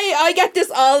some to say. I get this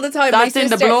all the time. That's in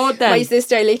the blood then. My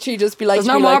sister literally just be like, there's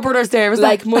no more brothers there, is there?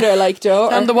 Like mother, like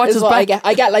daughter. And the watch is back.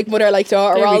 I get like mother, like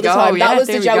daughter all the time. Yeah, that was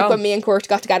the joke when me and Kurt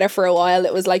got together for a while.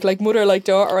 It was like mother, like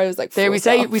daughter. I was like, there we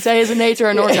say is it nature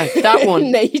or nurture? That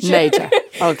one. Nature.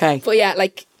 Okay. But yeah,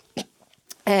 like,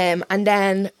 and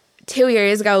then 2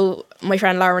 years ago, my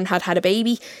friend Lauren had a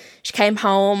baby. She came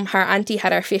home, her auntie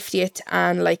had her 50th,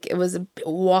 and like it was a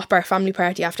whopper family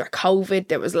party after COVID.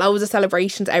 There was loads of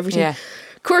celebrations, everything. Yeah.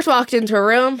 Kurt walked into a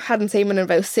room, hadn't seen him in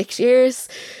about 6 years.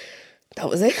 That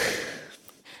was it.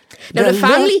 Now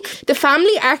the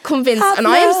family are convinced, and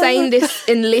I am saying this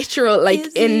in literal,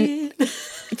 like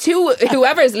to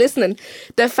whoever is listening,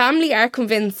 the family are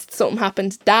convinced something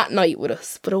happened that night with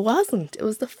us, but it wasn't. It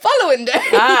was the following day.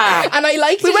 And I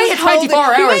like we waited 24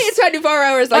 hours. We waited 24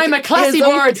 hours. Like, I'm a classy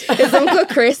word. His uncle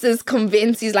Chris is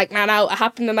convinced. He's like, no, it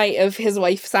happened the night of his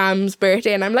wife Sam's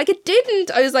birthday, and I'm like, it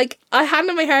didn't. I was like, I hand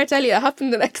on my heart tell you, it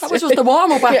happened the next day. That was just the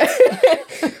warm up.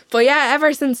 But yeah,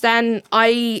 ever since then,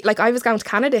 I was going to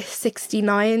Canada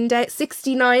 69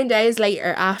 days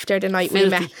later after the night we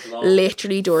met.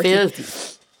 Literally dirty.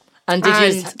 Filthy. And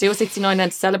did you do a 69 then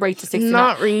to celebrate the 69?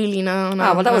 Not really, no.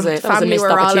 Well, that was it. That Family was a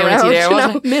missed were all opportunity around, there, you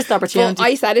wasn't know? it? Missed opportunity. But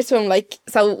I said it to him, like,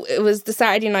 so it was the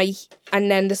Saturday night and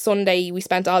then the Sunday we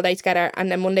spent all day together, and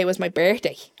then Monday was my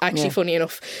birthday, actually, funny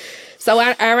enough. So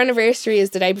our anniversary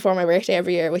is the day before my birthday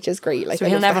every year, which is great. Like, so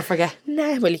he'll never forget.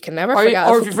 Nah, well, you can never forget.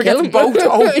 Or if you forget them both,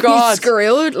 oh God. He's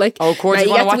screwed. Like, of course, you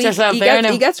want to watch yourself there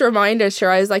now. He gets reminders,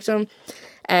 sure. I was like to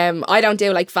him, I don't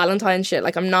do like Valentine's shit.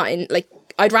 Like, I'm not in, like,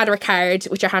 I'd rather a card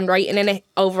with your handwriting in it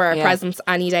over presents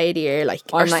any day of the year, like,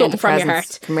 or something from your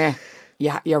heart. Come here.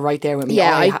 Yeah, you're right there with me.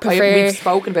 Yeah, I prefer... we've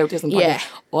spoken about this. Yeah.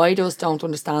 I just don't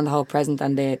understand the whole present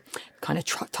and the kind of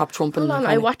top trumping. Hold on,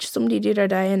 I watched somebody the other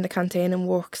day in the canteen in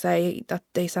work say that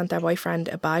they sent their boyfriend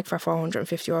a bag for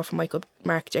 €450 from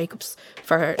Marc Jacobs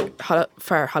for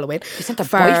Halloween. You sent their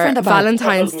boyfriend a bag?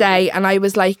 Valentine's Day, and I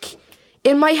was like,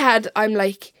 in my head, I'm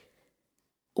like,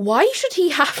 why should he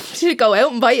have to go out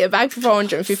and buy a bag for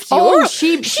 €450? Oh,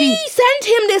 she sent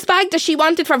him this bag that she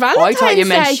wanted for Valentine's Day. I thought you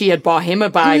meant she had bought him a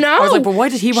bag. No. I was like, but why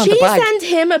did he want the bag? She sent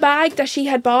him a bag that she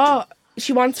had bought.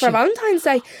 She wants for Valentine's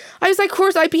Day. I was like, of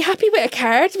course, I'd be happy with a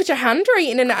card with your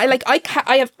handwriting in it.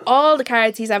 I have all the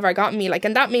cards he's ever gotten me, like,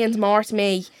 and that means more to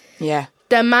me. Yeah.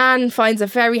 The man finds it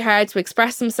very hard to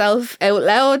express himself out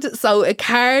loud, so a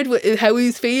card with how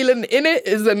he's feeling in it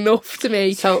is enough to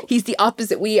me. So he's the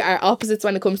opposite. We are opposites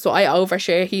when it comes to I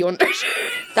overshare, he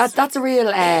undershares. That's a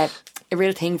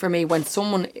real thing for me when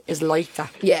someone is like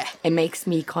that. Yeah, it makes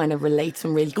me kind of relate to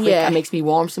them really quick. Yeah, it makes me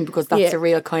warm to them because that's a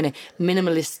real kind of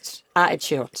minimalist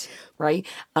attitude, right?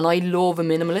 And I love a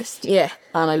minimalist. Yeah,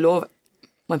 and I love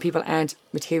when people aren't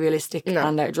materialistic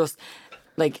and they're just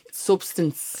like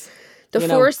substance. The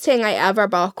first thing I ever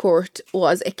bought Kurt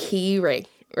was a key ring,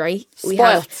 right? We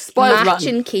have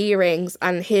matching key rings,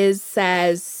 and his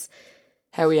says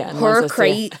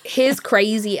his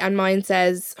crazy and mine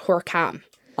says her calm.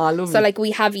 Lovely. So like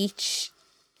we have each,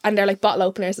 and they're like bottle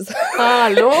openers as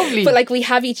well. Lovely. But like we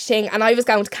have each thing, and I was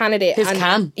going to Canada. His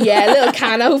can. Yeah, a little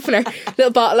can opener,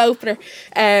 little bottle opener.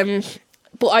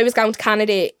 But I was going to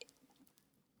Canada,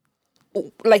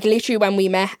 like literally when we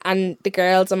met, and the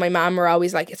girls and my mum were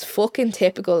always like, it's fucking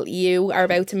typical, you are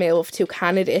about to move to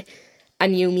Canada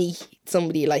and you meet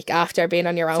somebody like after being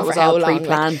on your own for how long,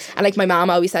 like, and like my mum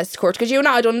always says to Kurt, because you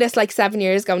know I done this like 7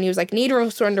 years ago, and he was like, neither of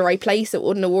us were in the right place, it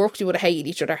wouldn't have worked, we would have hated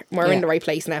each other, we're in the right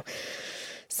place now.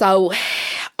 So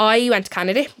I went to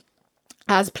Canada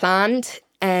as planned.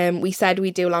 We said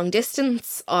we'd do long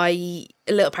distance. A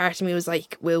little part of me was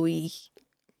like, will we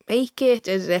make it?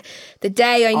 The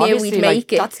day I knew we'd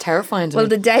make it. That's terrifying to me. Well,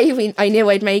 the day I knew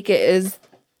I'd make it is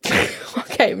what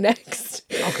came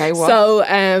next. Okay, what? So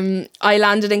I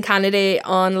landed in Canada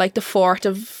on like the 4th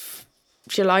of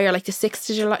July or like the 6th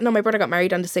of July. No, my brother got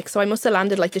married on the 6th, so I must have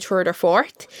landed like the 3rd or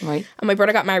 4th. Right. And my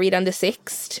brother got married on the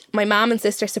 6th. My mum and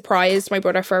sister surprised my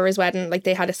brother for his wedding. Like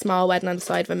they had a small wedding on the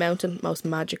side of a mountain. Most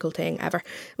magical thing ever.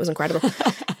 It was incredible.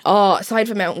 Side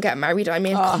of a mountain getting married. I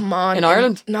mean, come on. In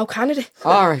Ireland? No, Canada.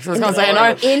 All right. I was going to say in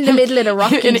Ireland. In the middle of the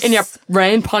Rockies. in your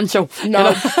rain poncho.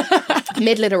 No.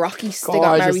 Middle of the Rockies. Gorgeous, they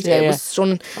got married. It was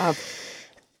stunning.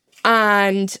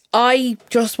 And I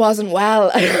just wasn't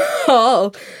well at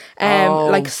all.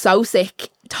 Like so sick.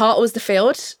 Thought it was the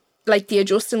food. Like the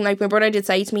adjusting, like my brother did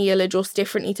say to me, you'll adjust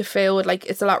differently to food. Like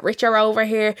it's a lot richer over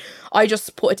here. I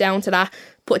just put it down to that.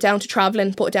 Put it down to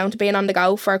travelling, put it down to being on the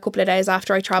go for a couple of days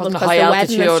after I travelled. Because the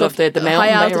altitude of the mountain. High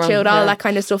altitude, all that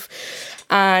kind of stuff.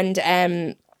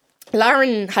 And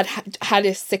Lauren had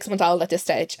a 6-month-old at this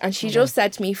stage, and she just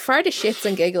said to me, for the shits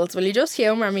and giggles, will you just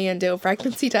humour me and do a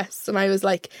pregnancy test? And I was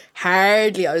like,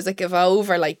 hardly. I was like, if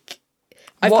over, like,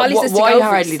 I've polycystic why ovaries.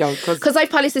 hardly though? Because I've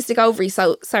polycystic ovaries,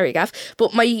 so sorry Gav,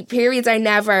 but my periods are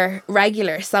never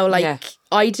regular, so like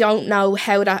I don't know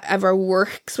how that ever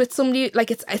works with somebody.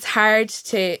 Like it's hard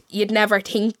to, you'd never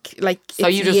think like. So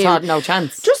you just thought no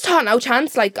chance. Just thought no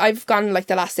chance. Like I've gone like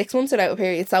the last 6 months without a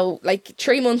period, so like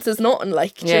 3 months is nothing.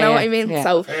 Like do you know what I mean? Yeah.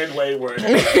 So Heard way worse.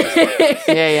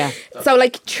 yeah. So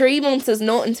like 3 months is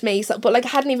nothing to me. So but like I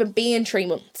hadn't even been 3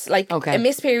 months. Like a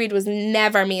missed period was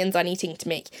never means anything to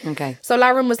me. Okay. So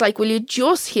Lauren was like, will you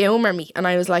just humour me? And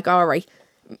I was like, all right.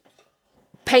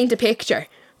 Paint a picture.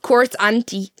 Kurt's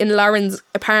auntie in Lauren's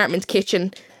apartment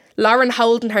kitchen. Lauren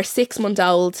holding her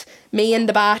 6-month-old. Me in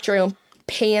the bathroom,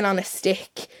 peeing on a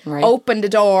stick. Right. Opened the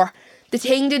door. The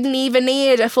thing didn't even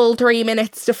need a full 3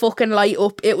 minutes to fucking light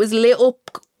up. It was lit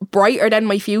up brighter than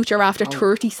my future after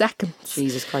 30 seconds.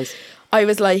 Jesus Christ. I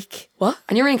was like, what?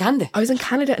 And you were in Canada? I was in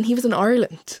Canada and he was in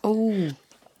Ireland. Oh.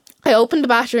 I opened the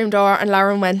bathroom door and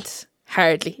Lauren went,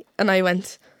 hardly. And I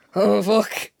went, oh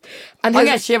fuck. And I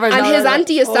get shivers. And his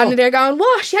auntie is standing there going,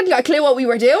 what? She hadn't got a clue what we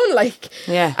were doing. Like,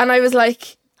 yeah. And I was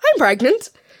like, I'm pregnant.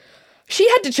 She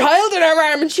had the child in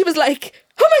her arm and she was like,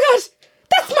 oh my God,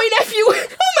 that's my nephew. Oh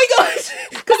my God.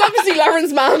 Because obviously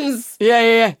Lauren's Mams.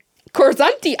 Yeah. Kurt's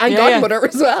auntie and godmother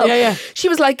as well. Yeah. She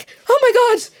was like, oh my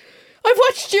God, I've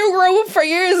watched you grow up for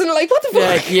years and like, what the fuck?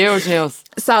 Yeah, huge news.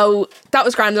 So that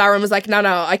was grand. Lauren was like, no,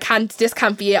 I can't, this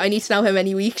can't be it. I need to know how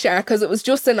many weeks you are, because it was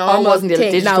just a normal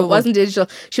thing. No, it wasn't digital.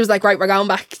 She was like, right, we're going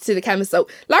back to the chemist. So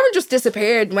Lauren just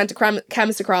disappeared and went to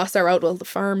chemist across our road, well, the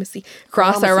pharmacy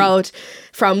across our road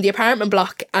from the apartment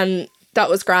block, and that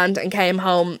was grand, and came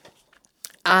home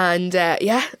and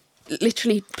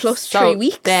literally plus 3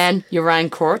 weeks. Then you rang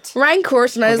Kurt.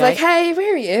 And I was like, hey,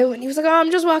 where are you? And he was like, oh,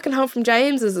 I'm just walking home from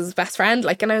James, as his best friend.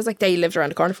 Like, and I was like, they lived around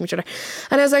the corner from each other.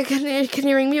 And I was like, can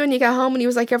you ring me when you get home? And he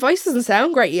was like, your voice doesn't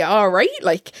sound great. You all right?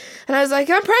 Like, and I was like,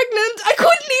 I'm pregnant. I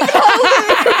couldn't even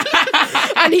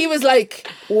hold her. And he was like,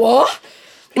 what?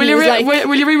 Will you ring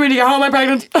when you get home? I'm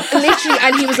pregnant. Literally,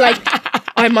 and he was like,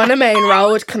 I'm on a main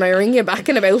road. Can I ring you back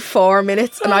in about 4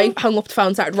 minutes? And I hung up the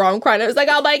phone, started crying. I was like,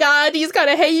 oh my God, he's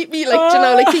gonna hate me. Like, you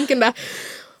know, like thinking that.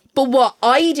 But what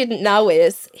I didn't know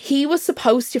is he was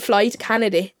supposed to fly to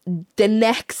Canada the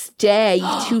next day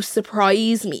to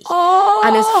surprise me.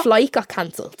 And his flight got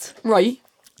cancelled. Right.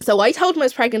 So I told him I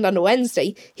was pregnant on the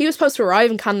Wednesday. He was supposed to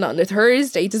arrive in Canada on the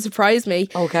Thursday to surprise me.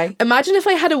 Okay. Imagine if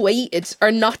I had waited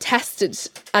or not tested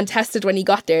and tested when he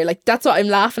got there. Like, that's what I'm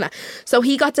laughing at. So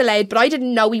he got delayed, but I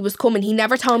didn't know he was coming. He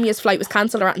never told me his flight was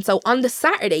cancelled or anything. So on the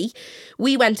Saturday,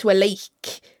 we went to a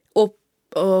lake up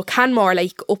Canmore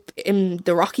Lake up in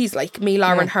the Rockies, like me,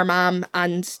 Lauren, her mum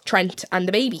and Trent and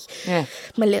the baby. Yeah.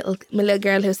 My little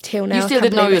girl who's 2 now. You still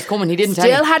didn't know he was coming. He didn't tell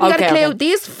you. Still hadn't got a clue. Okay.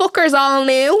 These fuckers all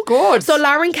knew. Good. So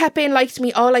Lauren kept being like to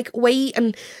me, oh, like, wait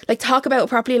and like talk about it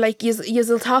properly. Like,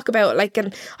 you'll talk about it. Like,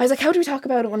 and I was like, how do we talk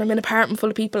about it when I'm in an apartment full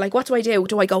of people? Like, what do I do?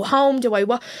 Do I go home? Do I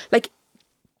what? Like,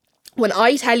 when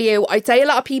I tell you, I'd say a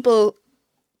lot of people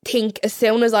think as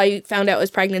soon as I found out I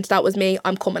was pregnant, that was me,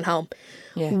 I'm coming home.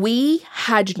 Yeah. We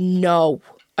had no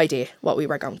idea what we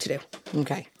were going to do.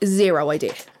 Okay. Zero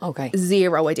idea. Okay.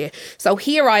 Zero idea. So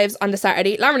he arrives on the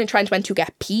Saturday. Lauren and Trent went to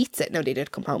get pizza. No, they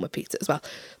did come home with pizza as well.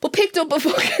 But picked up a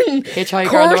fucking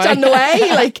Kurt on the way.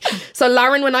 Like, so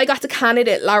Lauren, when I got to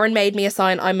Canada, Lauren made me a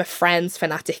sign. I'm a Friends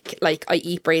fanatic. Like, I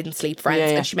eat, breathe and sleep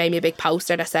Friends. Yeah. And she made me a big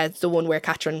poster that said the one where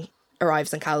Catherine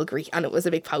arrives in Calgary. And it was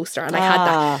a big poster. And I had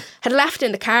that. Had left it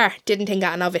in the car. Didn't think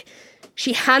anything of it.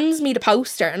 She hands me the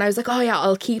poster and I was like, oh yeah,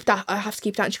 I'll keep that. I have to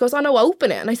keep that. And she goes, oh no, open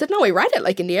it. And I said, no, I read it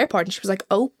like in the airport. And she was like,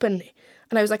 open it.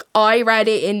 And I was like, I read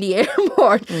it in the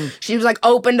airport. She was like,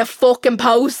 open the fucking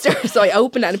poster. So I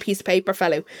opened it and a piece of paper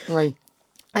fell out. Right.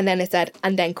 And then it said,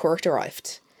 and then Kurt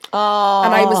arrived. Oh.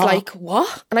 And I was like,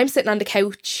 what? And I'm sitting on the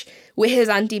couch with his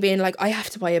auntie being like, I have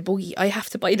to buy a buggy. I have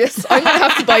to buy this. I'm going to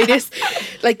have to buy this.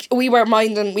 Like, we were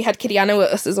minding, we had Kitty Anna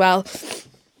with us as well.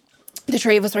 The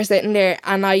 3 of us were sitting there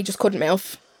and I just couldn't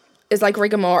move. It's like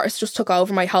rigor mortis just took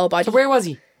over my whole body. So where was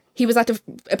he? He was at the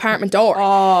apartment door.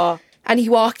 Oh. And he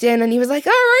walked in and he was like,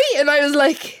 all right. And I was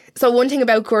like, so one thing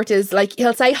about Kurt is like,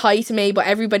 he'll say hi to me, but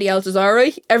everybody else is all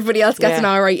right. Everybody else gets an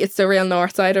all right. It's the real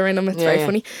North Sider in him. It's very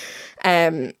funny.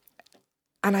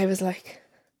 And I was like,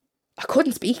 I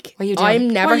couldn't speak. What are you doing? I'm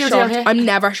never What are you short. doing here? I'm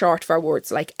never short for words,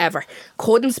 like ever.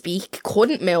 Couldn't speak,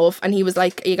 couldn't move. And he was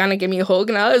like, are you gonna give me a hug?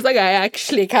 And I was like, I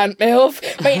actually can't move.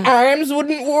 My arms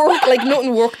wouldn't work, like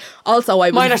nothing worked. Also,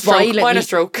 I was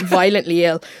violently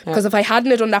ill. Because if I hadn't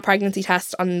have done that pregnancy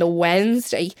test on the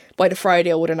Wednesday, by the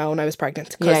Friday I would have known I was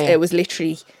pregnant. Because it was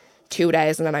literally 2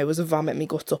 days and then I was vomiting my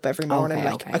guts up every morning.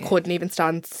 I couldn't even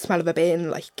stand the smell of a bin.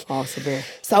 Like, severe.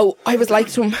 So I was like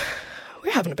to him,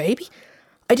 we're having a baby.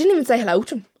 I didn't even say hello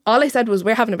to him. All I said was,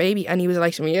 we're having a baby. And he was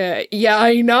like to me, yeah,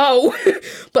 I know.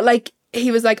 But like, he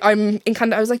was like, I'm in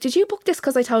Canada. I was like, did you book this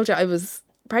because I told you I was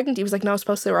pregnant? He was like, no, I was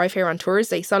supposed to arrive here on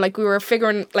Thursday. So like, we were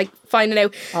figuring, like, finding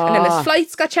out. And then his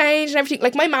flights got changed and everything.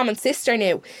 Like, my mum and sister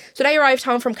knew. So they arrived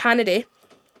home from Canada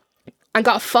and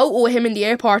got a photo of him in the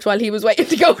airport while he was waiting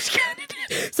to go to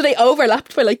Canada. So they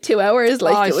overlapped for like 2 hours.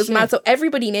 Like, it was mad. So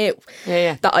everybody knew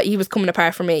that he was coming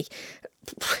apart from me.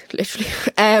 Literally.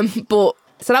 But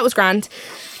so that was grand.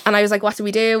 And I was like, what do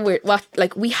we do?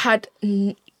 We had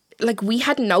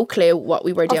no clue what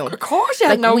we were doing. Of course you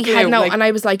had no clue. And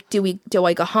I was like, do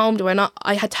I go home? Do I not?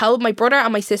 I had told my brother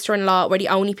and my sister-in-law were the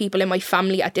only people in my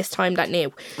family at this time that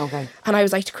knew. Okay. And I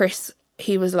was like to Chris,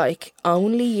 he was like,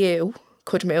 only you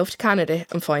could move to Canada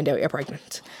and find out you're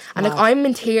pregnant. And like, I'm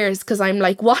in tears because I'm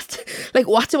like, what? Like,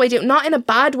 what do I do? Not in a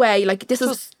bad way. Like, this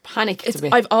is panic.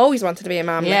 I've always wanted to be a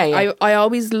mum. I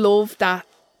always loved that.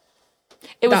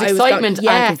 It was excitement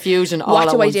and confusion all at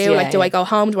once. What do I do? Like, do I go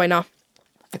home? Do I not?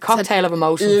 A cocktail of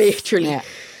emotions. Literally. Yeah.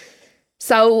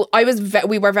 So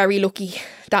we were very lucky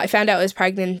that I found out I was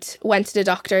pregnant, went to the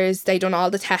doctors, they done all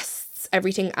the tests,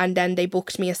 everything, and then they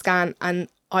booked me a scan, and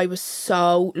I was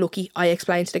so lucky. I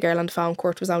explained to the girl on the phone,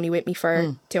 Kurt was only with me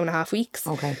for 2.5 weeks.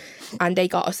 Okay. And they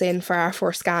got us in for our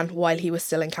first scan while he was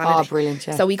still in Canada. Oh, brilliant,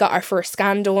 yeah. So we got our first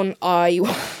scan done. I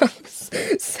was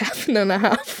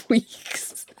 7.5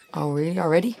 weeks. Oh, really?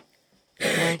 Already?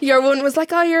 Yeah. Your one was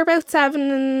like, oh, you're about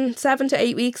 7 to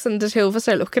 8 weeks, and the two of us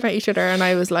are looking at each other, and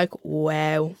I was like,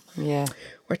 wow. Yeah.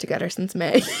 We're together since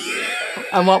May.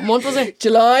 And what month was it?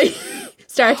 July.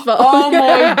 Start of Oh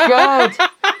my God.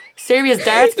 Serious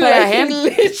darts player, him.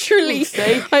 Literally.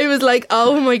 I was like,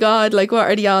 oh my God, like, what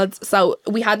are the odds? So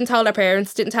we hadn't told our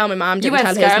parents, didn't tell my mum, didn't tell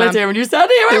his mum. You went Scarlet there when you said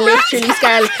it. Literally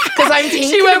Scarlet. Because I'm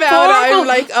thinking about it, I'm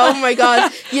like, oh my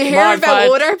God. You hear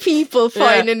about other people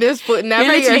finding this, but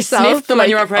never yourself. Sniffed them when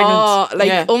you were pregnant. Oh,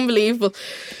 like, unbelievable.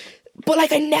 But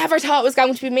like, I never thought it was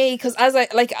going to be me, because as I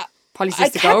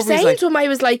kept saying to him, I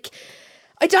was like,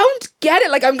 I don't get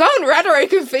it. Like, I'm going red or I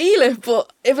can feel it,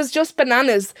 but it was just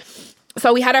bananas.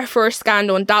 So we had our first scan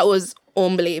done. That was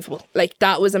unbelievable. Like,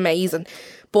 that was amazing.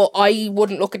 But I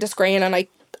wouldn't look at the screen, and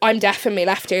I'm deaf in my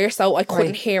left ear, so I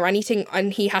couldn't hear anything.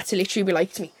 And he had to literally be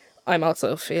like to me, I'm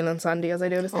also feeling Sandii as I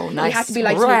do this. Oh, nice. He had to be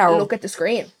like to me, look at the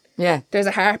screen. Yeah. There's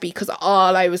a heartbeat, because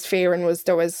all I was fearing was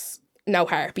there was no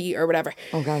heartbeat or whatever.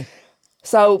 Okay.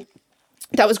 So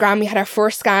that was grand. We had our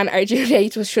first scan. Our due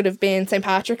date should have been St.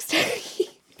 Patrick's Day.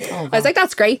 Oh, I was like,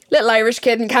 that's great. Little Irish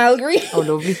kid in Calgary. Oh,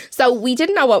 lovely. So we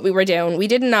didn't know what we were doing. We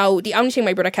didn't know. The only thing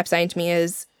my brother kept saying to me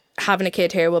is, having a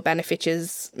kid here will benefit you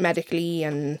medically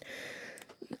and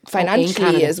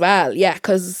financially as well. Yeah,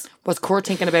 because... What's Kurt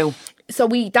thinking about? So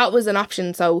that was an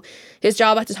option. So his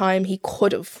job at the time, he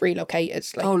could have relocated.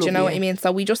 Like, do you know what I mean?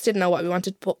 So we just didn't know what we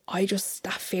wanted. But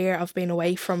that fear of being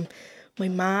away from my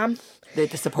mum. The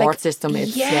support system, and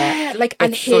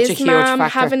his mum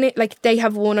having it, like, they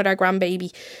have one other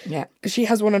grandbaby. Yeah. She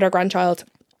has one other grandchild.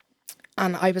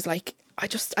 And I was like, I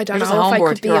don't know if I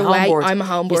could be away. I'm a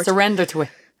homeboard. You surrender to it.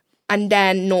 And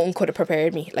then nothing could have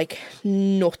prepared me. Like,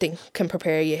 nothing can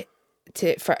prepare you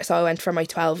so I went for my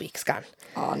 12-week scan.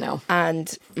 Oh, no.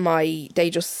 And they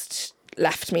just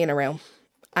left me in a room.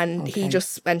 And he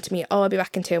just went to me, oh, I'll be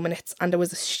back in 2 minutes. And there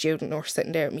was a student nurse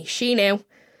sitting there with me. She knew.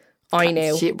 I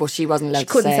knew. But she wasn't allowed to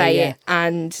say. She couldn't say it.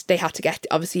 And they had to get,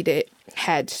 obviously, the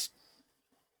head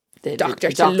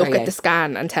doctor to look at the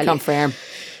scan and tell confirm. You.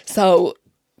 So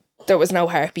there was no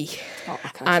heartbeat. Oh,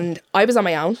 and I was on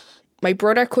my own. My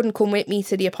brother couldn't come with me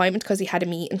to the appointment because he had a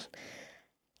meeting.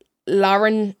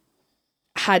 Lauren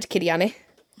had Kitty Annie.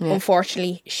 Yeah.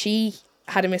 Unfortunately, she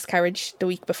had a miscarriage the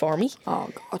week before me. Oh,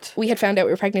 God. We had found out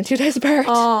we were pregnant 2 days apart.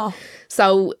 Oh.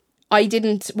 So I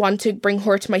didn't want to bring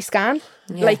her to my scan.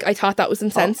 Yeah. Like, I thought that was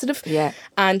insensitive. Yeah.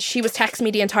 And she was texting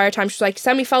me the entire time. She was like,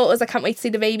 send me photos, I can't wait to see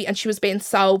the baby. And she was being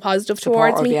so positive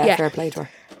towards me. Yeah, fair play to her.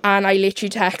 And I literally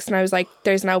texted and I was like,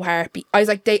 there's no heartbeat. I was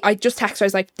like, I just texted her. I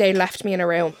was like, they left me in a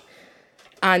room.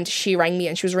 And she rang me,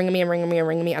 and she was ringing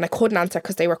me. And I couldn't answer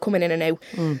because they were coming in and out.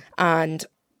 And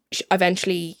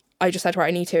eventually I just said to her,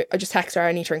 I just texted her,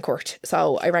 I need to ring Kurt.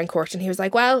 So I rang Kurt, and he was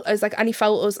like, well, I was like, any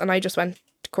photos? And I just went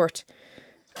to Kurt,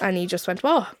 And he just went,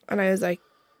 what? And I was like,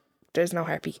 there's no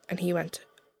heartbeat. And he went,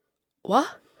 what?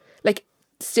 Like,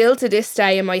 still to this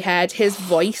day in my head, his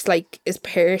voice, like, is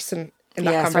piercing in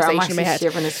that conversation in my head.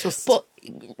 It's just... But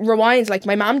rewind, like,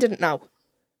 my mum didn't know.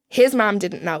 His mum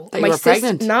didn't know. That you were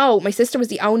pregnant? No, my sister was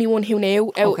the only one who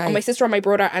knew. Okay. My sister and my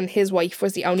brother and his wife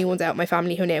was the only ones out of my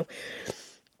family who knew.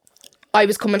 I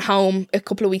was coming home a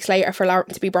couple of weeks later for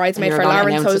to be bridesmaid for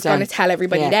Lauren, so I was going to tell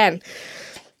everybody then.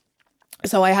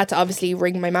 So I had to obviously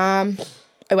ring my mum.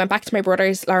 I went back to my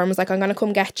brother's. Lauren was like, I'm going to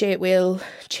come get you. We'll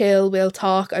chill, we'll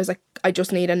talk. I was like, I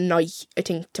just need a night, I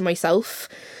think, to myself.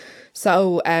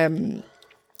 So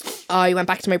I went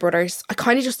back to my brother's. I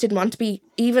kind of just didn't want to be,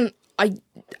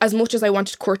 as much as I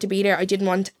wanted Kurt to be there, I didn't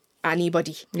want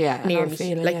anybody near me.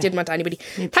 Didn't want anybody.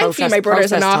 Thankfully, my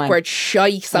brother's an awkward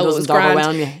shy, so it was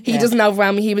grand. He doesn't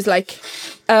overwhelm me. He was like,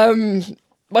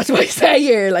 what do I say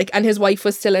here? Like, and his wife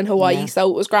was still in Hawaii, so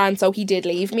it was grand. So he did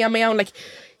leave me on my own. Like,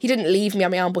 he didn't leave me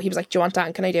on my own, but he was like, do you want that?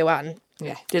 And can I do it? And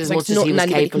did as much as he was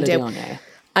capable of doing.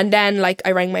 And then, like,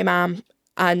 I rang my mum,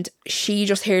 and she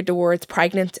just heard the words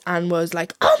pregnant and was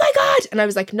like, oh my God. And I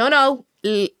was like, no,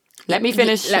 let me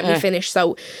finish. Let me finish.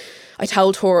 So I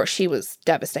told her. She was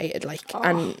devastated, like,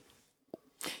 and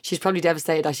she's probably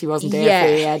devastated that she wasn't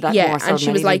there for you. More so and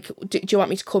she was like, do you want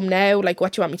me to come now? Like,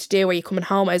 what do you want me to do? Are you coming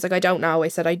home? I was like, I don't know. I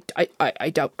said, I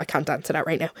can't answer that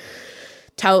right now.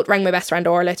 Rang my best friend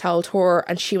Orla, told her,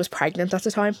 and she was pregnant at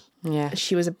the time. Yeah.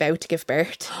 She was about to give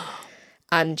birth.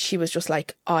 And she was just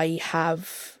like, I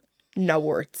have no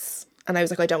words. And I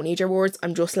was like, I don't need your words.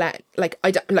 I'm just I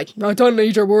don't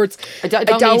need your words. I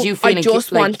don't need you feeling. I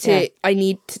just want to. I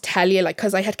need to tell you, like,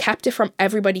 because I had kept it from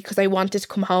everybody because I wanted to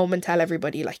come home and tell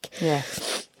everybody, like. Yeah.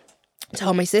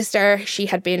 Told my sister, she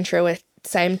had been through it,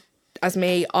 same as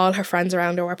me. All her friends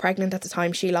around her were pregnant at the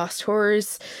time. She lost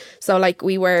hers, so like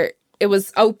it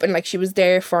was open. Like, she was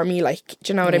there for me. Like,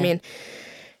 do you know what I mean?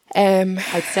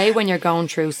 I'd say when you're going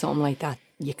through something like that,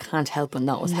 you can't help but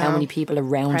notice how many people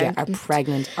around you are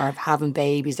pregnant or having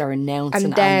babies or announcing,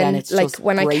 and then it's like, just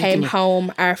when I came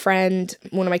home, our friend,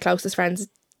 one of my closest friends,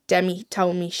 Demi,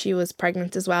 told me she was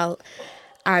pregnant as well.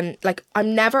 And like,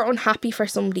 I'm never unhappy for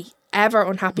somebody, ever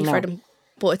unhappy for them,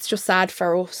 but it's just sad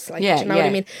for us, like, do you know what I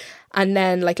mean? And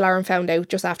then, like, Lauren found out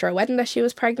just after our wedding that she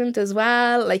was pregnant as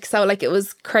well. Like, so, like, it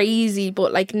was crazy,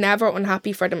 but, like, never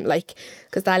unhappy for them, like,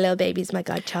 because that little baby's my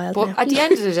godchild. But at the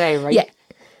end of the day, right?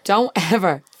 Don't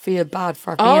ever feel bad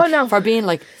for being, for being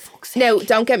like, fuck's sake. Now,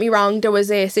 don't get me wrong. There was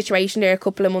a situation there a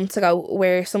couple of months ago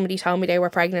where somebody told me they were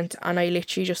pregnant, and I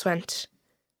literally just went,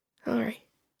 all right.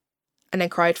 And then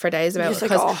cried for days about it.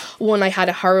 Because, one, I had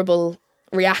a horrible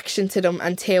reaction to them,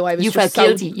 and two, I was you felt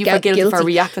guilty. You felt guilty for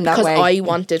reacting that way. Because I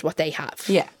wanted what they have.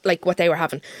 Yeah. Like, what they were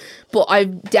having. But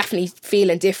I'm definitely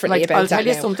feeling differently about that. I'll tell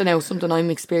you something now, something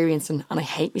I'm experiencing, and I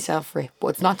hate myself for it, but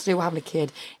it's not to do with having a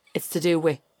kid. It's to do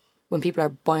with when people are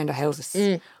buying their houses.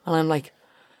 And I'm like,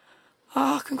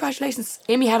 oh, congratulations.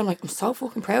 In my head, I'm like, I'm so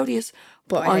fucking proud of you.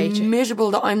 But I'm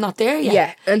miserable that I'm not there yet.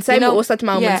 Yeah, and same with us at the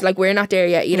moment. Like, we're not there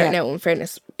yet either now, in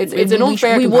fairness. It's an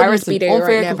unfair comparison.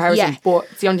 But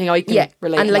it's the only thing I can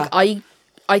relate to. And like,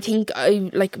 I think I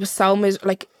like was so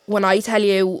like, when I tell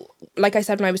you, like I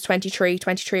said, when I was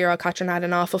 23-year-old Catherine had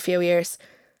an awful few years.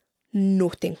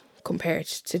 Nothing compared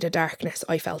to the darkness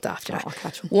I felt after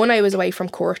that. One, I was away from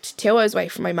Kurt. Two, I was away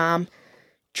from my mum.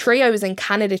 Three, I was in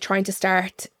Canada trying to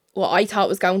start what I thought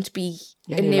was going to be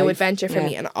a new adventure for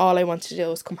me, and all I wanted to do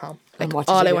was come home. Like,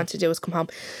 all I wanted to do was come home.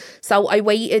 So I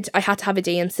waited. I had to have a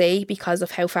D&C because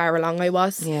of how far along I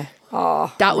was. Yeah.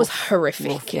 Oh, that was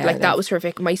horrific. That was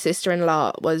horrific. My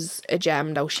sister-in-law was a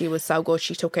gem, though. She was so good.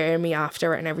 She took care of me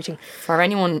after it and everything. For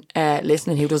anyone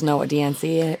listening who doesn't know what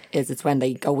D&C is, it's when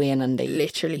they go in and they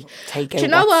literally take out. Do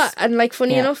you know what? And like,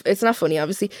 funny enough, it's not funny,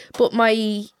 obviously, but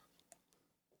my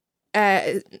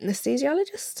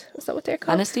anesthesiologist, is that what they're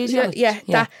called? Anesthesiologist? Yeah.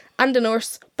 That, and the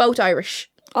nurse, both Irish.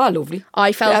 Oh, lovely.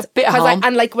 I felt, a bit of home.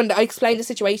 and like, when I explained the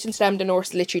situation to them, the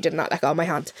nurse literally did not let go of my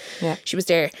hand. Yeah. She was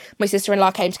there. My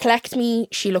sister-in-law came to collect me.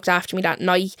 She looked after me that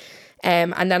night.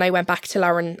 And then I went back to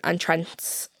Lauren and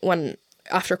Trent's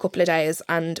after a couple of days.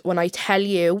 And when I tell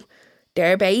you,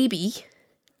 their baby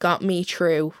got me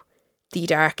through the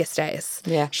darkest days.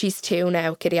 Yeah. She's 2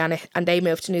 now, Kitty Anna, and they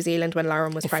moved to New Zealand when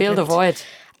Lauren was pregnant. Filled the void.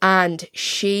 And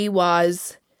she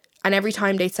was, and every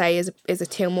time they'd say, is it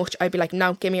too much? I'd be like,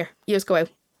 no, give me her. You just go out.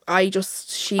 I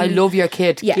love your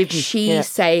kid. Yeah, she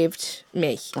saved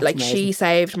me. That's like, amazing. she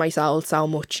saved my soul so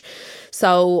much.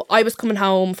 So I was coming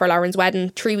home for Lauren's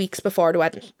wedding 3 weeks before the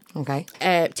wedding. Okay.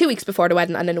 2 weeks before the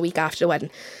wedding, and then a week after the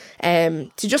wedding.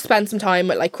 to just spend some time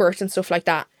with like Kurt and stuff like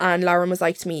that. And Lauren was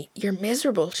like to me, you're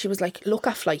miserable. She was like, look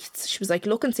at flights. She was like,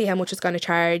 look and see how much it's going to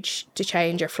charge to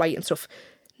change your flight and stuff.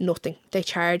 Nothing. They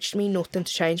charged me nothing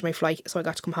to change my flight. So I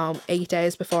got to come home 8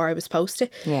 days before I was supposed to.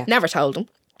 Yeah. Never told him.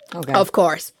 Okay. Of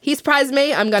course. He surprised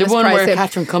me. I'm going to surprise him. The one where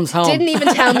Catherine comes home. Didn't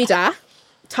even tell me that.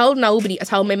 Told nobody. I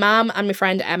told my mum and my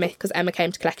friend Emma, because Emma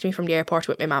came to collect me from the airport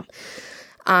with my mum.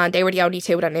 And they were the only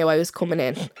two that knew I was coming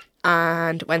in.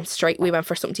 And we went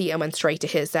for something to eat and went straight to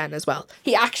his then as well.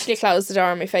 He actually closed the door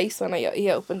on my face when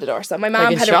he opened the door. So my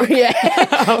mum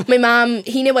my mum,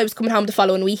 he knew I was coming home the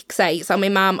following week, say. So my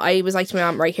mum, I was like to my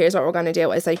mum, right, here's what we're going to do.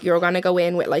 I was like, you're going to go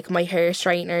in with like my hair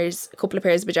straighteners, a couple of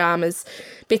pairs of pyjamas,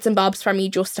 bits and bobs for me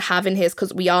just to have in his,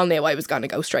 because we all knew I was going to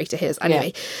go straight to his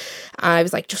anyway. And I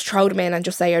was like, just throw them in and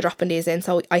just say you're dropping these in.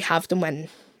 So I have them when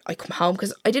I come home,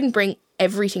 because I didn't bring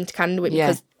everything to Canada with me,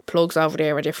 because plugs over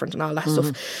there are different and all that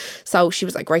stuff. So she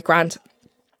was like, right, grand.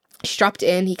 She dropped it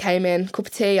in, he came in, cup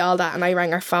of tea, all that, and I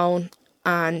rang her phone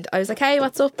and I was like, hey,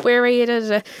 what's up, where are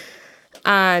you?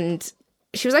 And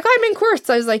she was like, I'm in Courts.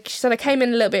 I was like, she said I came in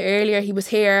a little bit earlier, he was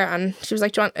here. And she was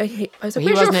like, I was like,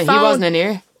 where's your phone? He wasn't in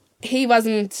here. He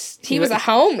wasn't. He was at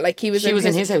home. Like he was. She was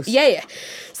in his house. Yeah.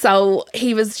 So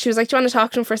he was. She was like, "Do you want to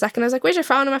talk to him for a second?" I was like, "Where's your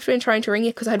phone?" I'm after been trying to ring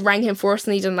you, because I'd rang him first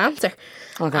and he didn't answer.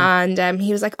 Okay. And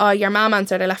he was like, "Oh, your mum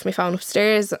answered. I left my phone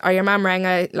upstairs. Or your mum rang.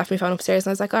 I left my phone upstairs." And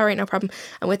I was like, "All right, no problem."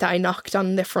 And with that, I knocked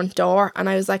on the front door and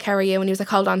I was like, "How are you?" And he was like,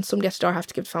 "Hold on, somebody at the door. I have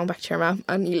to give the phone back to your mum."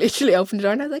 And he literally opened the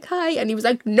door and I was like, "Hi." And he was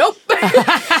like, "Nope."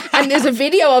 And there's a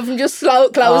video of him just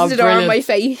closed the door on my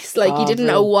face, like he didn't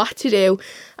know what to do.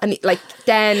 And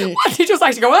then what? He just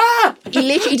like to go, ah!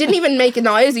 He didn't even make a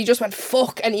noise. He just went,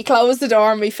 fuck, and he closed the door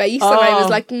on my face. And I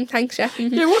was like, thanks, yeah.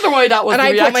 You wonder why that was. And the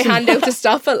I reaction. put my hand out to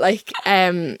stop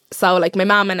it. So my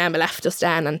mum and Emma left us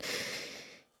then, and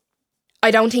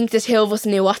I don't think the two of us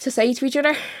knew what to say to each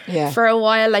other for a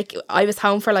while. Like I was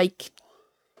home for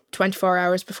 24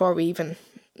 hours before we even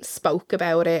spoke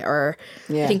about it, or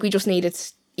I think we just needed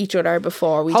each other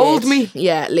before we hold did. Me.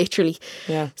 Yeah, literally.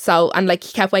 Yeah. So, and he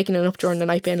kept waking up during the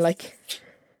night being like,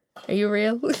 are you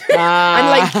real?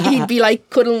 And he'd be like,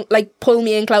 couldn't pull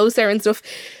me in closer and stuff.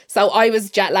 So I was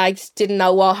jet lagged, didn't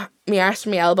know what my arse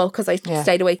from my elbow, because I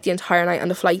stayed awake the entire night on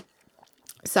the flight.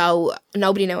 So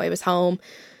nobody knew I was home.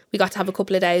 We got to have a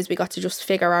couple of days. We got to just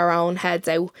figure our own heads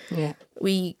out. Yeah.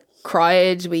 We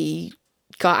cried. We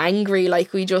got angry.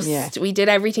 We did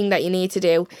everything that you need to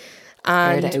do.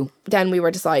 And then we were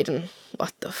deciding,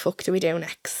 what the fuck do we do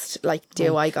next?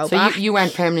 Do I go back? So you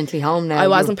weren't permanently home now? I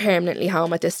wasn't permanently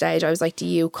home at this stage. I was like, do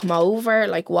you come over?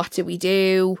 What do we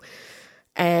do?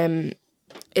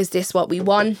 Is this what we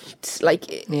want?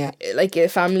 A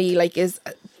family,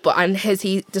 and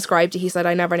he described it, he said,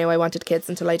 I never knew I wanted kids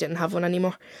until I didn't have one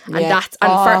anymore. And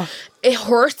it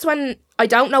hurts when, I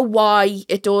don't know why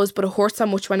it does, but it hurts so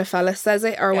much when a fella says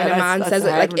it, or when a man says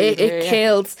it. It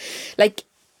kills.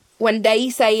 When they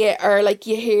say it, or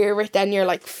you hear it, then you're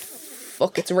like,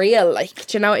 fuck, it's real. Do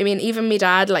you know what I mean? Even my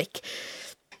dad,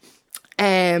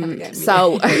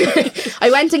 so I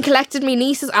went and collected me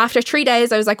nieces after 3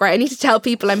 days. I was like, right, I need to tell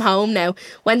people I'm home now.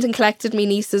 Went and collected me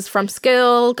nieces from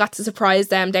school, got to surprise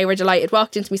them. They were delighted.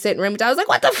 Walked into my sitting room. I was like,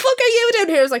 what the fuck are you doing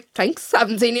here? I was like, thanks,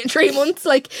 haven't seen you in 3 months.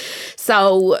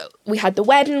 So we had the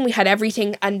wedding, we had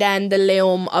everything, and then the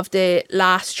loom of the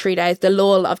last 3 days, the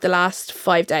lull of the last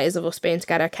 5 days of us being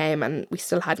together came, and we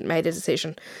still hadn't made a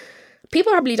decision.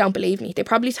 People probably don't believe me. They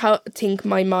probably think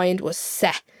my mind was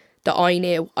set, that I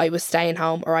knew I was staying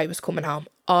home or I was coming home.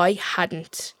 I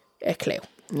hadn't a clue.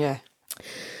 Yeah.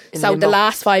 So the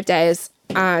last 5 days,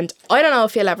 and I don't know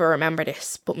if you'll ever remember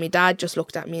this, but my dad just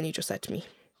looked at me and he just said to me,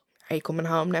 are you coming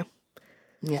home now?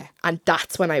 Yeah. And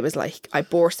that's when I was like, I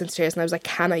burst into tears and I was like,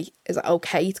 is it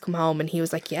okay to come home? And he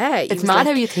was like, yeah. It's mad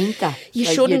how you think that. You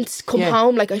shouldn't come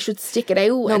home, I should stick it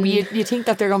out. No, but you think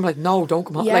that they're going to be like, no, don't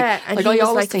come home. Yeah, and he I was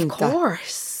always like, think of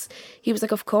course. He was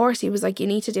like, of course. He was like, you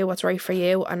need to do what's right for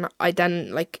you. And I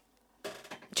then, do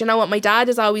you know what? My dad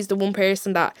is always the one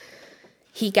person that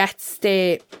he gets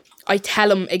I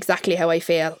tell him exactly how I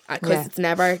feel, because it's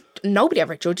nobody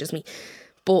ever judges me.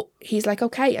 But he's like,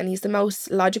 okay. And he's the most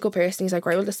logical person. He's like,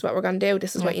 right, well, this is what we're going to do.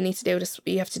 This is what you need to do. This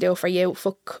you have to do it for you.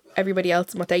 Fuck everybody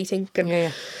else and what they think.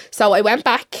 And so I went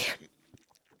back,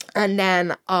 and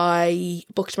then I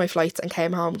booked my flights and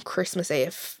came home Christmas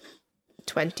Eve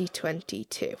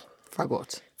 2022.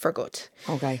 For good.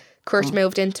 Okay. Kurt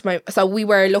moved into so we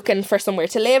were looking for somewhere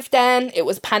to live then. It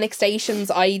was panic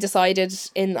stations. I decided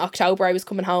in October I was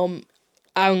coming home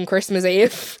on Christmas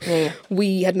Eve. Yeah.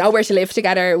 We had nowhere to live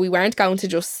together. We weren't going to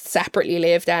just separately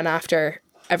live then after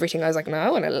everything. I was like, no, I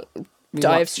want to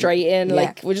dive straight in.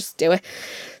 Like, we'll just do it.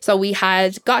 So we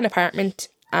had got an apartment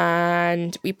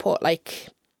and we put like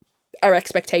our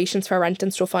expectations for rent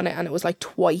and stuff on it, and it was like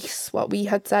twice what we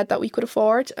had said that we could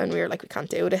afford, and we were like, we can't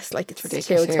do this. Like, it's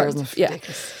ridiculous. Too expensive. Yeah.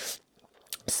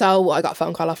 So I got a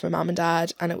phone call off my mum and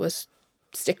dad, and it was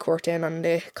stick court in on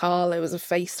the call. It was a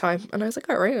FaceTime, and I was like,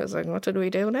 all right. I was like, what did we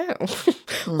do now?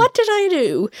 What did I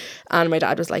do? And my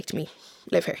dad was like to me,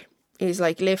 live here. He's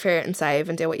like, live here and save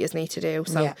and do what you need to do.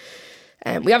 So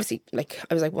we obviously, like,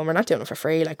 I was like, well, we're not doing it for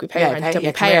free. Like, we pay rent and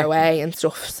we pay our way and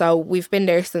stuff. So we've been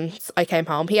there since I came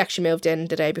home. He actually moved in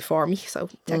the day before me, so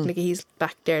technically he's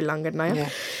back there longer than I am.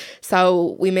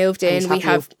 So we moved in.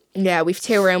 We've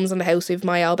 2 rooms in the house. We've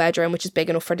my old bedroom, which is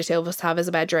big enough for the 2 of us to have as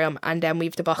a bedroom, and then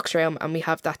we've the box room, and we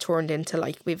have that turned into,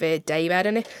 like, we've a day bed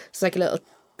in it. It's like a little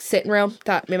sitting room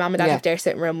that my mum and dad have their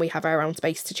sitting room. We have our own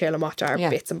space to chill and watch our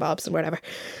bits and bobs and whatever.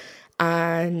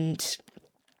 And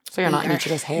so you're not in each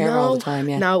other's hair all the time,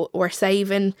 No, we're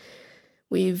saving.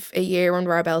 We've a year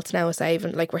under our belt now of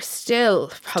saving. Like, we're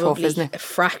still probably a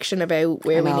fraction about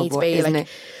where we need to be. Isn't it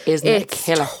a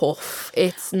killer? It's tough.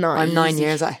 It's not I'm easy. 9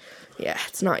 years at. Yeah,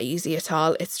 it's not easy at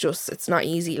all. It's not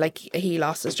easy. Like, he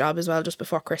lost his job as well just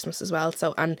before Christmas as well.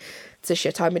 So, and it's a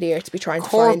shit time of the year to be trying to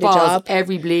find a job.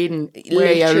 Every bleeding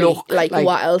where you look. Like,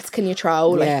 what else can you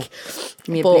throw? Yeah. Like, give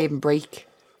me a bleeding break.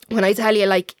 When I tell you,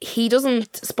 like, he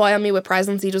doesn't spoil me with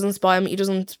presents, he doesn't spoil me, he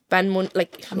doesn't spend money,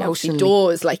 like, he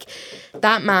does. Like,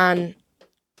 that man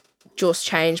just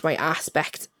changed my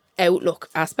outlook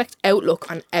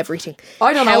on everything.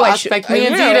 I don't know what aspect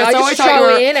means either, I just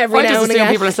throw in every now and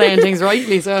again. People are saying things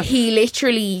rightly, so. He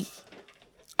literally,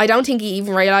 I don't think he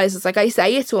even realises, like, I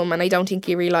say it to him and I don't think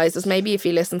he realises. Maybe if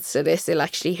he listens to this, he'll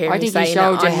actually hear me saying it.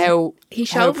 I think he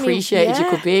showed you how appreciated you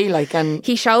could be, like, and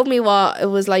he showed me what it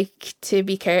was like to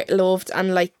be loved,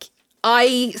 and, like,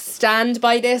 I stand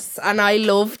by this and I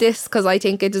love this because I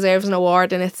think it deserves an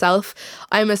award in itself.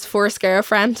 I'm his first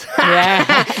girlfriend.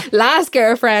 Last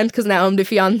girlfriend, because now I'm the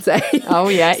fiance. Oh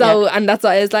yeah. So and that's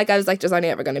what I was like, there's only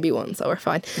ever going to be one, so we're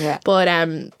fine. Yeah. But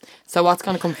so what's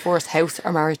going to come first, house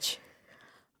or marriage?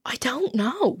 I don't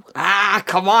know.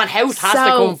 Come on, house has to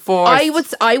come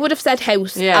first. I would have said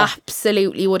house. Yeah.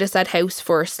 Absolutely would have said house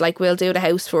first. Like, we'll do the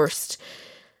house first.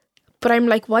 But I'm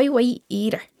like, why wait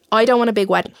either? I don't want a big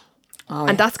wedding.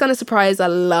 And that's going to surprise a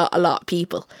lot of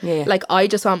people. Yeah. Like, I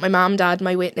just want my mum, dad,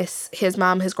 my witness, his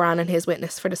mum, his gran and his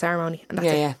witness for the ceremony. And that's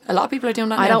it. Yeah. A lot of people are doing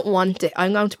that now. I don't want it.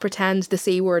 I'm going to pretend the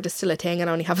C word is still a thing and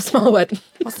only have a small wedding.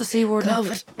 What's the C word?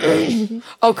 COVID.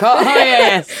 Oh, COVID. Oh,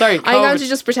 yeah. Sorry, COVID. I'm going to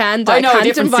just pretend I know,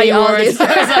 can't invite all these.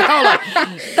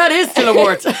 That is still a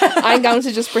word. I'm going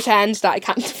to just pretend that I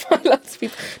can't invite lots of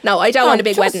people. No, I don't want a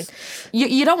big wedding.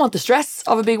 You don't want the stress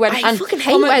of a big wedding. I fucking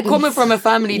hate weddings. Coming from a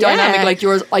family dynamic like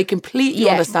yours, I completely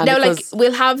understand. Now, like,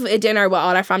 we'll have a dinner with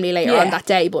all our family later on that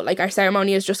day, but, like, our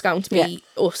ceremony is just going to be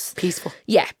us. Peaceful.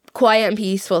 Yeah, quiet and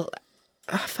peaceful.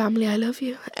 Family, I love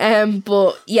you.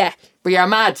 But yeah. We are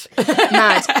mad.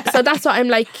 So that's what I'm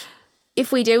like,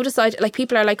 if we do decide, like,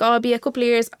 people are like, oh, it'll be a couple of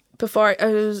years before.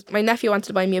 My nephew wanted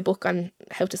to buy me a book on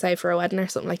how to save for a wedding or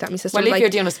something like that. My sister was if like, you're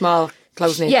doing a small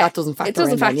closing, that doesn't factor. It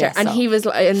doesn't factor. Then, and he was,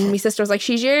 and my sister was like,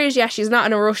 she's yours. Yeah, she's not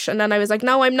in a rush. And then I was like,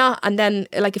 no, I'm not. And then,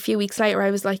 like, a few weeks later, I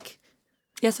was like,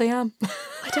 yes, I am.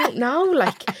 I don't know.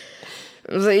 Like,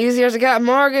 is it easier to get a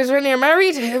mortgage when you're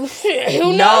married?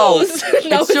 Who knows?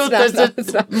 No,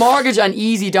 it's not. Mortgage and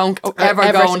easy don't ever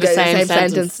go in the same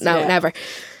sentence. No, never.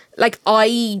 Like,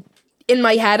 in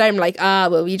my head, I'm like,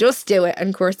 well, we just do it. And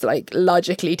of course, like,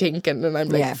 logically thinking, and I'm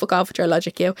like, fuck off with your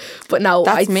logic, you. But no,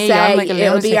 I'd say like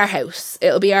it'll be our house.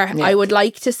 It'll be our. I would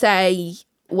like to say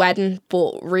wedding,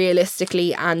 but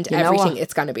realistically and everything,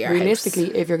 it's going to be our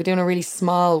realistically, if you're doing a really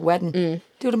small wedding,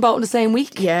 do them both in the same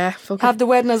week. Yeah. Have the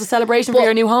wedding as a celebration for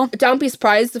your new home. Don't be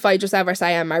surprised if I just ever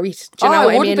say I'm married. Do you know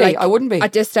what I mean? Like, I wouldn't be.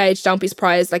 At this stage, don't be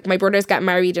surprised. Like, my brother's getting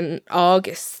married in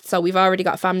August, so we've already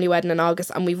got a family wedding in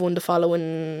August, and we've won the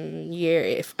following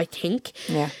year, I think.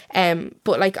 Yeah.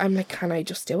 But, like, I'm like, can I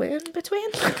just do it in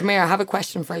between? Come here, I have a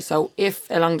question for you. So, if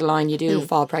along the line you do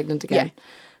fall pregnant again,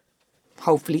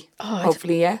 hopefully,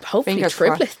 yeah. Hopefully, fingers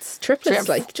triplets,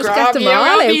 like, just get them all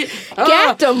out.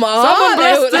 Get them all out. Someone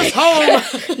bless this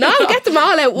home. No, get them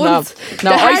all out once.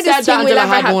 No, I said that until I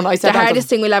had one. The hardest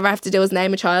thing we'll ever have to do is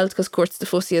name a child, because Kurt's the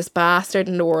fussiest bastard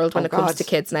in the world when it comes to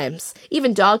kids' names,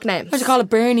 even dog names. Why'd you call it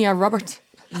Bernie or Robert?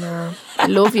 No, I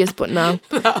love yous, but no.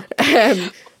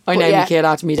 I named my kid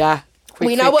after me dad.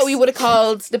 We know what we would have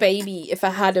called the baby if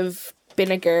it had have been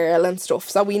a girl and stuff,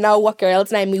 so we know what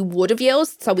girl's name we would have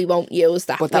used, so we won't use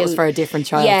that. But that was for a different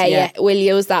child. Yeah, we'll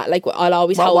use that. Like, I'll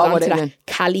always hold on to that.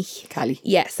 Callie. Callie.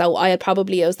 Yeah, so I'll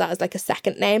probably use that as like a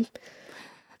second name.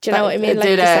 Do you know what I mean?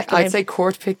 Like I'd say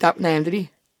Court picked that name, did he?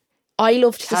 I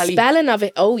loved the spelling of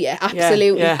it. Oh yeah,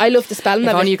 absolutely. Yeah. I loved the spelling of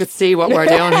it. If only you could see what we're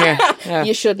doing here. Yeah.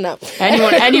 You should know.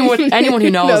 Anyone who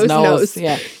knows.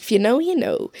 Yeah. If you know, you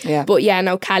know. Yeah. But yeah,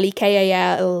 no, Callie, Kali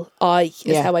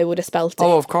is how I would have spelled it.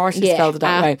 Oh, of course you spelled it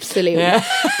that way. Absolutely. Yeah.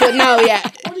 But no, yeah.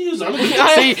 What are you using?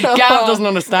 See, Gav doesn't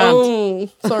understand. Oh,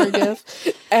 sorry, Gav.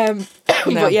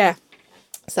 But yeah.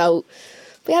 So,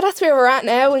 but yeah, that's where we're at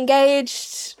now.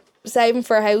 Engaged, saving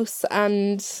for a house,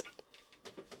 and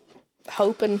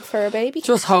hoping for a baby.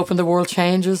 Just hoping the world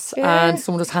changes and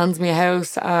someone just hands me a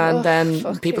house and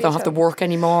then people don't have to work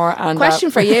anymore. And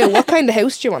question for you: what kind of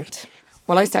house do you want?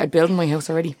 Well, I started building my house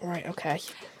already. Right, okay.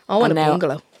 I want a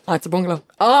bungalow. Oh, it's a bungalow.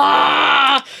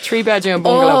 Ah, 3-bedroom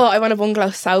bungalow. Oh, I want a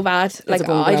bungalow so bad. Like,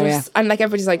 bungalow, and like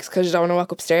everybody's like, because you don't want to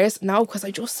walk upstairs. No, because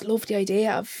I just love the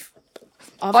idea of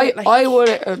I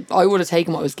would have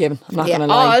taken what was given. I'm not gonna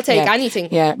lie. Oh, I'll take anything.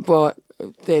 Yeah, but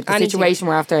the situation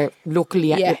we're after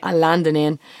luckily landing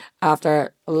in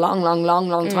after a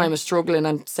long time of struggling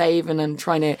and saving and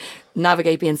trying to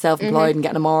navigate being self-employed and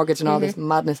getting a mortgage and all this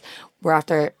madness, we're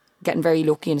after getting very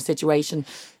lucky in a situation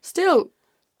still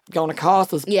going to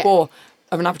cost us, but I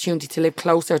have an opportunity to live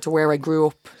closer to where I grew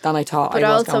up than I thought I was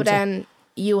going to. But also then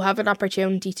you have an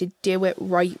opportunity to do it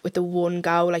right with the one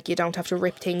go. Like, you don't have to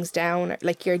rip things down.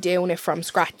 Like, you're doing it from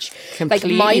scratch.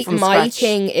 Completely like from my scratch.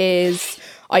 thing is,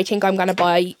 I think I'm going to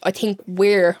buy, I think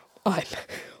we're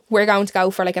going to go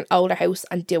for like an older house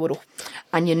and do it up.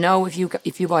 And you know, if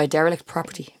you buy a derelict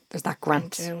property, there's that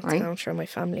grant, right? I'm sure my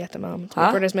family at the moment.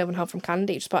 My brother's moving home from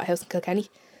Canada. He just bought a house in Kilkenny.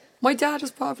 My dad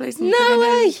just bought a place in No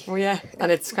way! Oh yeah,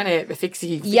 and it's kind of a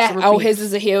fixie. Yeah. Oh, his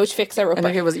is a huge fixer upper.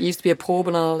 I think it used to be a pub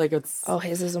and all. Like, it's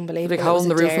his is unbelievable. big hole in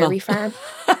the roof. Dairy farm.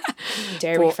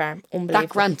 Dairy farm. Unbelievable. That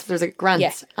grant, there's a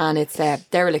grant, and it's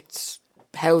derelict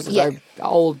houses are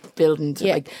old buildings.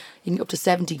 Like, you can get up to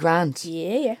 70 grand.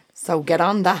 Yeah. So get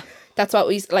on that. That's what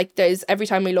we like. There's every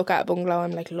time we look at a bungalow,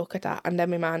 I'm like, look at that. And then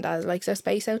my man and dad like, there's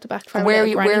space out the back. Where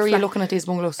are you looking at these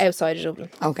bungalows? Outside of Dublin.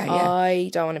 Okay, yeah. I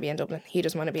don't want to be in Dublin. He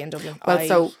doesn't want to be in Dublin.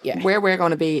 Well, where we're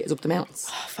going to be is up the mountains.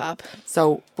 Oh, fab.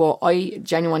 So, but I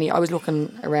was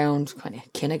looking around kind of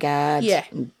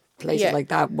Kinnegad and places like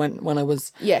that when I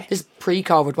was just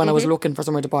pre-COVID, when I was looking for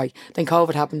somewhere to buy. Then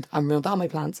COVID happened and ruined all my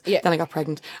plans. Yeah. Then I got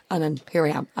pregnant and then here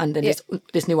I am. And then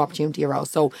this new opportunity arose.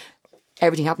 So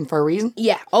everything happened for a reason.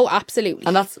 Yeah. Oh, absolutely.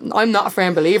 And I'm not a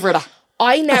firm believer of that.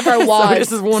 I never was. So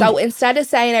this is one. So instead of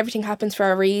saying everything happens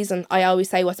for a reason, I always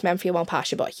say what's meant for you won't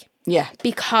pass you by. Yeah.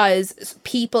 Because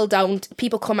people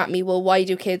come at me, well, why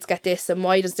do kids get this and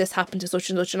why does this happen to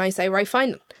such and such? And I say, right,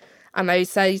 fine. And I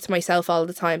say to myself all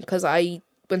the time, because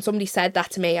when somebody said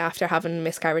that to me after having a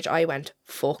miscarriage, I went,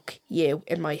 fuck you,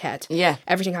 in my head. Yeah.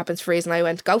 Everything happens for a reason. I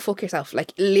went, go fuck yourself.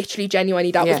 Like, literally,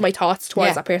 genuinely, that was my thoughts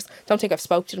towards that person. Don't think I've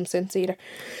spoke to them since either.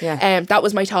 Yeah. That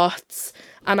was my thoughts.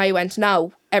 And I went,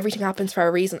 no, everything happens for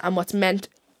a reason. And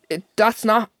that's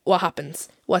not what happens.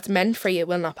 What's meant for you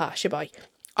will not pass you by.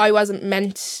 I wasn't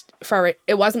meant for it.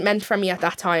 It wasn't meant for me at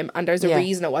that time. And there's a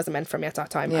reason it wasn't meant for me at that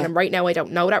time. And right now, I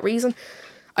don't know that reason.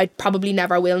 I probably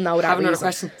never will know that reason. I have another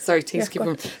question. Sorry, please keep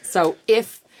going. So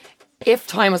if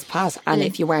time has passed and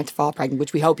if you weren't to fall pregnant,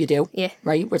 which we hope you do,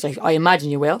 right? Which I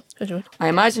imagine you will. I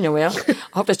imagine you will. I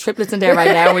hope there's triplets in there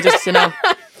right now. We're just,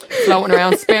 floating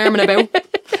around, sperming about.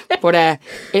 But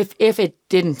if it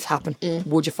didn't happen,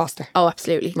 would you foster? Oh,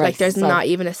 absolutely. Right, like, there's not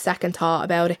even a second thought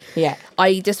about it. Yeah.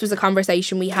 This was a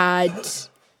conversation we had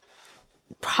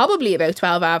probably about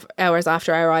 12 hours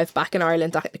after I arrived back in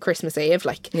Ireland at Christmas Eve.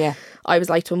 I was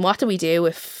like to him, what do we do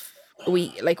if we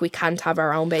can't have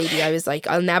our own baby? I was like,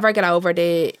 I'll never get over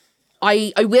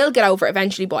I will get over it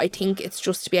eventually, but I think it's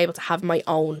just to be able to have my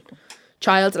own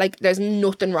child. Like, there's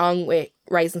nothing wrong with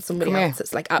raising somebody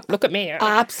else's. Like, look at me.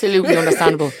 Absolutely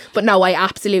understandable. But no, I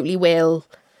absolutely will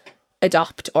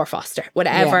adopt or foster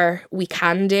whatever we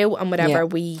can do and whatever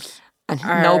we and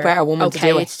no better woman to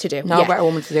do it. No better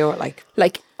woman to do it.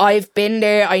 Like, I've been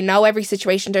there. I know every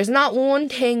situation. There's not one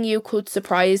thing you could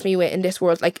surprise me with in this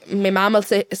world. Like, my mum will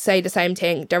say the same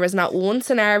thing. There is not one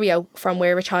scenario from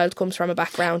where a child comes from a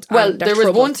background. Well, there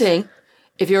was one thing.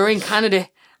 If you're in Canada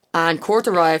and Court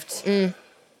arrived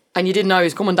and you didn't know he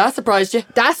was coming, that surprised you.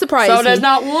 That surprised me. So there's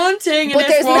not one thing in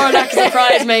this world that can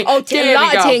surprise me. A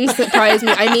lot of things surprise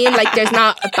me. I mean, like, there's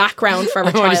not a background for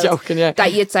a child joking,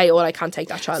 that you'd say, oh, I can't take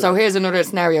that child. So here's another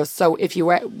scenario. So if you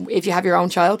have your own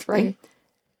child, right,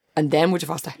 and then would you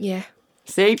foster? Yeah.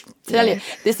 See, tell you,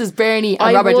 this is Bernie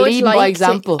and Robert leading by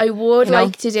example. I would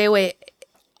like to do it.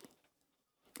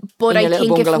 But I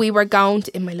think if we were going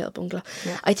to, in my little bungalow,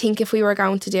 I think if we were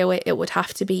going to do it, it would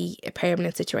have to be a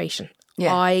permanent situation.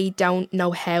 I don't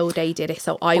know how they did it,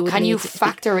 so can you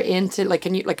factor it into, like,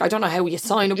 can you, like, I don't know how you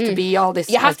sign up to be all this.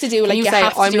 You have to do, like, you you say,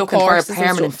 have to I'm do looking for a courses and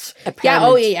permanent. stuff.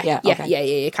 Yeah,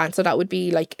 Okay. you can. So that would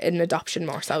be like an adoption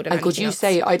more so than And could anything you else.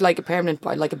 say, I'd like a permanent,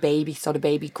 but I'd like a baby, so the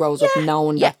baby grows up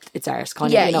knowing that it's ours,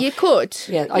 kind of, Yeah, you know? you could.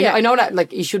 Yeah, I know that,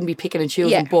 like, you shouldn't be picking and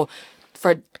choosing, but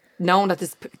for knowing that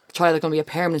this child is going to be a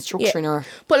permanent structure in her.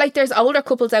 But, like, there's older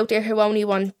couples out there who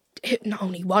not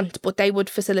only want, but they would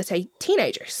facilitate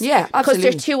teenagers. Yeah, absolutely.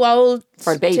 Because they're too old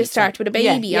for a baby to start with a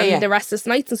baby and the restless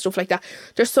nights and stuff like that.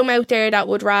 There's some out there that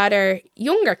would rather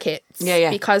younger kids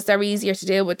because they're easier to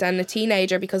deal with than a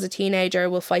teenager, because a teenager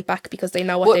will fight back because they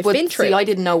know what they've been through. See, I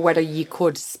didn't know whether you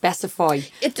could specify.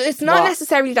 It's not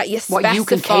necessarily that you specify. What you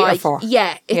can cater for.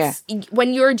 Yeah,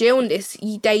 when you're doing this,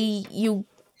 you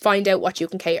find out what you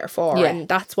can cater for, and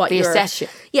that's what they assess you.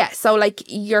 Yeah, so, like,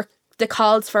 the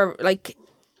calls for, like,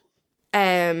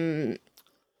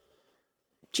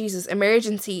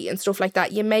 emergency and stuff like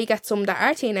that, you may get some that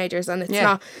are teenagers, and it's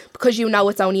not because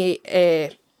it's only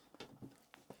a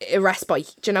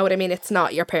respite. Do you know what I mean? It's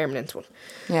not your permanent one.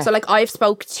 Yeah. So, like, I've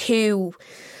spoke to.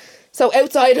 So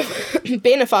outside of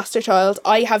being a foster child,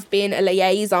 I have been a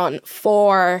liaison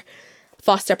for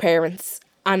foster parents,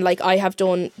 and, like, I have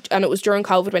done, and it was during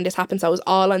COVID when this happened, so I was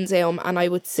all on Zoom, and I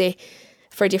would sit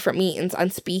for different meetings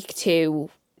and speak to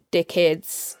the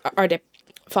kids or the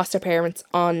foster parents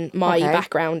on my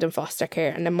background in foster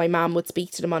care, and then my mum would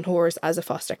speak to them on hers as a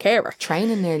foster carer.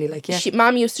 Training nearly, like,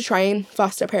 Mum used to train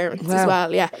foster parents as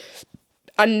well,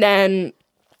 and then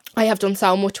I have done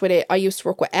so much with it. I used to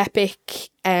work with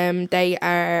Ep3. They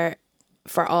are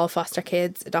for all foster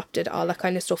kids, adopted, all that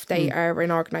kind of stuff. They are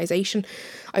an organisation.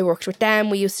 I worked with them.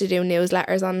 We used to do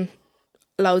newsletters on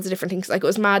loads of different things. Like, it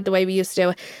was mad the way we used to do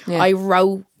it.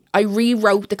 I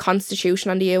rewrote the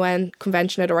Constitution on the UN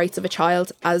Convention of the Rights of a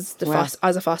Child as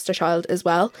as a foster child as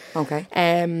well. Okay.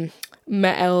 Mary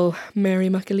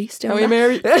McAleese. Oh,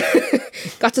 Mary.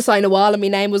 Got to sign a wall and my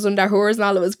name was under hers and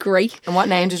all. It was great. And what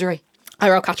name did you write? I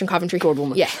wrote Catherine Coventry. Good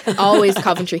woman. Yeah, always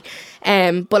Coventry.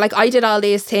 But, like, I did all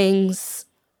these things.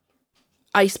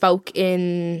 I spoke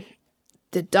in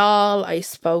the Dáil. I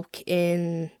spoke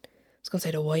in, I was going to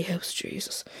say the White House,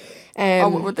 Jesus.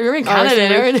 They're in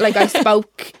Canada. Like, I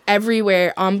spoke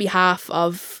everywhere on behalf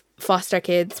of foster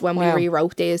kids when we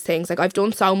rewrote these things. Like, I've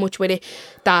done so much with it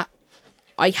that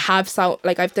I have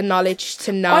I've the knowledge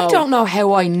to know. I don't know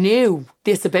how I knew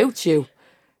this about you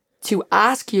to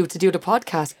ask you to do the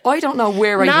podcast. I don't know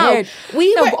where I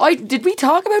heard. Did we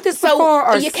talk about this before?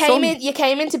 Or you came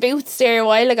into Boots there a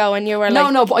while ago, and you were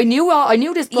like, no, but I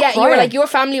knew this before. Yeah, you were like, your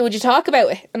family, would you talk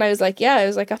about it? And I was like, yeah. I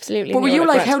was like, absolutely. But were you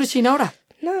like, how did she know that?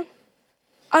 No.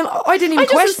 And I didn't even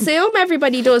question. I just assume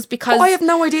everybody does, because I have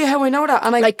no idea how I know that.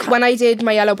 And when I did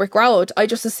my Yellow Brick Road, I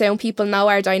just assume people know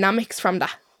our dynamics from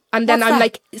that. And then I'm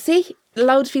like, see,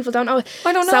 loads of people don't know it.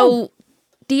 I don't know. So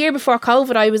the year before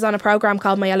COVID, I was on a programme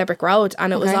called My Yellow Brick Road,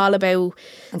 and it was all about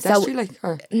ancestry,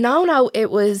 No, it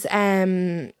was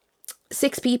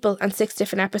 6 people and 6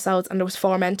 different episodes, and there was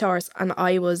 4 mentors, and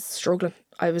I was struggling.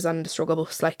 I was on the struggle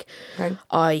bus. Like,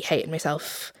 I hated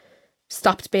myself.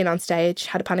 Stopped being on stage,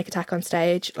 had a panic attack on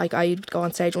stage. Like, I'd go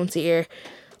on stage once a year.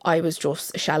 I was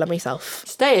just a shell of myself.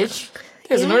 Stage?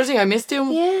 There's another thing I missed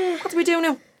doing. Yeah. What do we do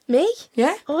now? Me?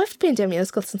 Yeah. Oh, I've been doing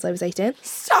musicals since I was 18.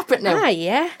 Stop it now. Ah,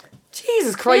 yeah.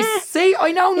 Jesus Christ. Yeah. See,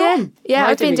 I know none. Yeah,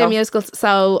 I've been doing musicals,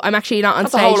 so I'm actually not on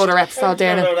stage. That's a whole other episode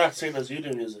there now. I know that scene as you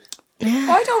do music. Yeah.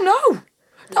 I don't know.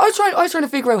 I was trying to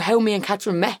figure out how me and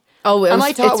Catherine met. Oh, and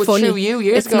I thought it was funny. through you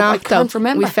years ago. Not, I can't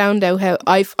remember. We found out how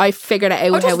I figured it out. I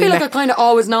just how we feel like met. I kind of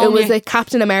always know. It was like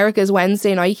Captain America's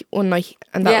Wednesday night, one night,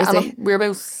 and that was it. We were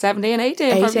about 17,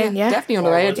 18. 18, yeah. Definitely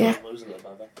underage. Yeah.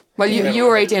 Well, you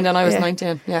were 18 and I was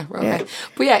 19. Yeah, okay. Yeah.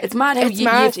 But yeah, it's mad how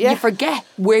you forget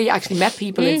where you actually met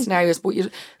people in scenarios, but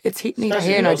it's neither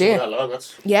here nor there.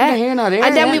 Yeah. Here nor there.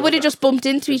 And then we would have just bumped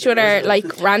into each other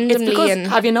like randomly. It's because, and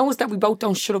have you noticed that we both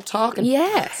don't shut up talking?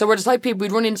 Yeah. So we're just like people,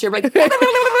 we'd run into you like...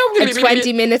 and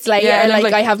 20 minutes later,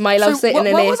 I have Milo sitting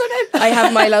in I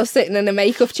have Milo sitting in a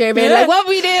makeup chair being like, what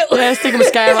we do? Yeah, sticking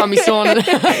mascara on my son.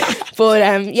 But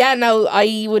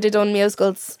I would have done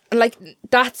musicals. And like,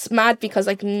 that's mad because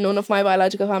like none of my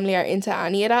biological family are into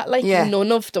any of that. Like,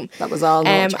 none of them. That was all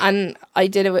and I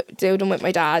do them with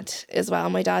my dad as well.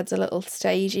 My dad's a little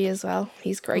stagey as well.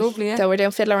 He's great. Lovely, yeah. So we're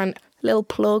doing Fiddler on... Little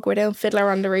plug, we're doing Fiddler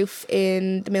on the Roof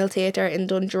in the Mill Theatre in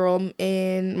Dundrum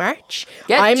in March.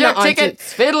 Get your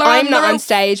tickets, Fiddler on the Roof. I'm not on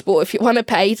stage, but if you want to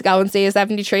pay to go and see a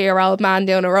 73-year-old man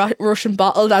doing a Russian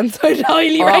bottle dance, I'd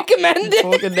highly recommend it.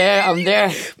 Fucking there, I'm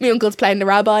there. My uncle's playing the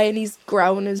rabbi and he's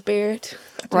growing his beard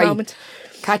at the moment.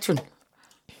 Catherine,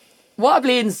 What a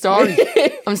bleeding story.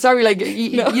 I'm sorry, like,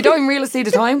 you don't even really see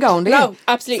the time going, do you? No,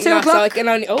 absolutely 2 not. o'clock. So I can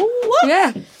only... Oh, what?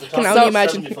 Yeah. I can only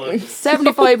imagine.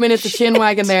 75 minutes of chin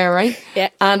wagging there, right? Yeah.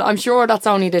 And I'm sure that's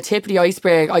only the tip of the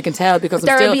iceberg, I can tell, because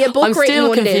There'll be a book I'm written still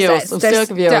one day. confused. I'm still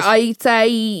confused. I'd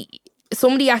say...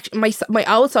 Somebody actually,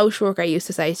 my old social worker used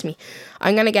to say to me,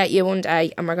 I'm going to get you one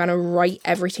day and we're going to write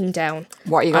everything down.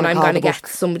 What are you going to call And I'm the going to book?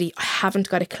 get somebody, I haven't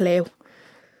got a clue.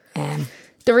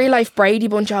 The real life Brady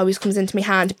bunch always comes into my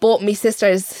hand, but my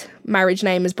sister's marriage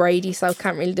name is Brady, so I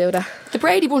can't really do that. The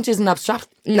Brady bunch isn't abstract.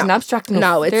 No. Isn't abstract enough.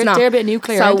 No, it's not. They're a bit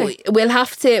nuclear, so aren't they? we'll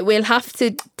have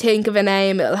to think of a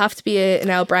name. It'll have to be an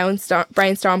old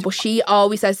brainstorm. But she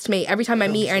always says to me, every time I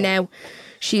meet her now,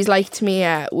 she's like to me,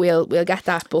 we'll get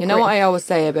that book. You know what I always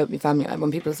say about my family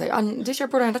when people say, this your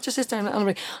brother and that's your sister, and I'm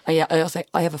like, I always say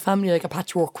I have a family like a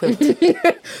patchwork quilt.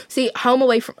 See, Home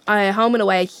and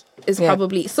Away is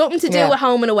probably something to do with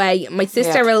Home and Away. My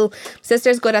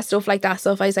sister's good at stuff like that,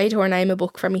 so if I say to her, name a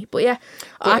book for me. But I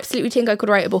absolutely think I could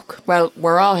write a book. Well,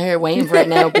 we're all here waiting for it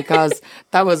now, because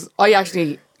I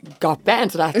actually got bet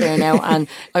into that there now, and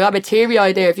I got a bit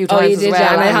teary-eyed there a few times you did, as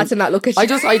well. and I had to not look at you.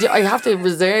 I have to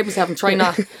reserve myself and try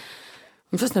not.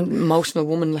 I'm just an emotional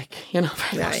woman, like, you know.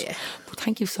 Yeah. But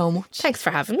thank you so much. Thanks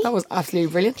for having me. That was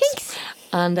absolutely brilliant. Thanks.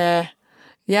 And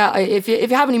if you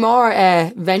have any more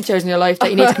ventures in your life that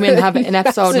you need to come in and have an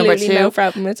episode number 2, no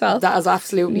problem at all. that is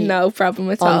absolutely no problem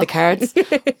at all on the cards.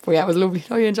 But yeah, it was lovely.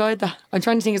 I enjoyed that. I'm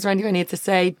trying to think, is there anything I need to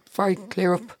say before I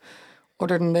clear up,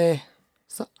 other than the...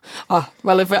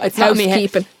 well, if it's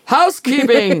housekeeping.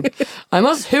 Housekeeping. I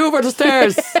must hoover the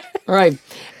stairs. Right.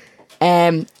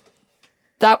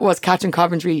 That was Catherine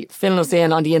Coventry filling us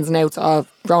in on the ins and outs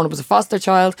of growing up as a foster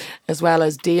child, as well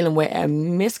as dealing with a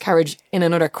miscarriage in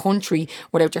another country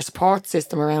without your support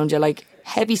system around you, like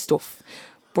heavy stuff.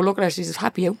 But look at her, she's just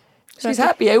happy out. She's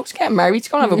happy out. She's getting married.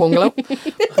 She's going to have a bungalow.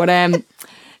 But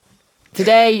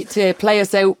today, to play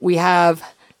us out, we have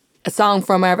a song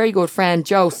from our very good friend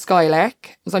Joe Skylark.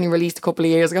 It was only released a couple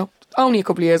of years ago. Only a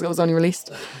couple of years ago it was only released.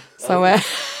 So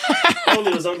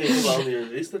only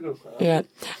released ago. Yeah.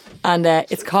 And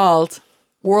it's called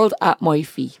World at My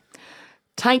Feet.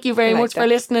 Thank you very much for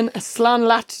listening. Slán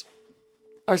Lat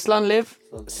or Slán Live.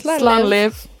 Slán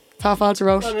Live. Tá fáilte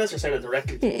Road. Well, unless you're saying it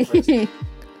directly to the person.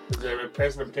 Is there a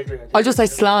person in particular? I'll just say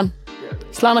Slán.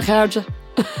 Slán a Charge.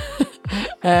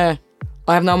 I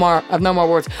have no more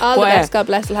words. All the best. God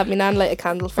bless. I'll have me nan light a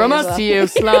candle for from you us as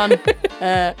well. to you,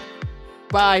 Slán.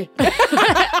 Bye.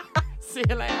 See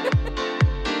you later.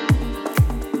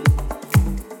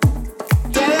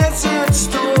 Desert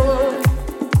storm,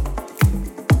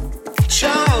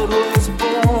 child was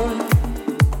born,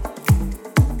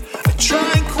 a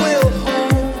tranquil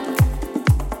home,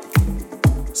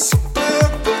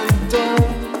 suburban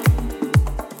dome,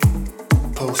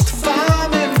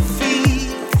 post-famine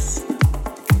feast,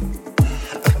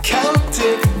 a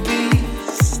Celtic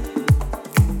beast,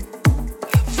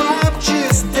 5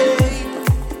 years day,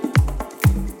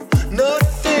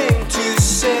 nothing to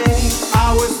say.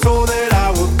 I was told that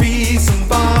I would be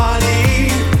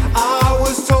somebody. I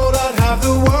was told I'd have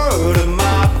the world at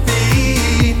my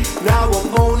feet. Now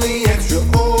I'm only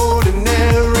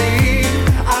extraordinary.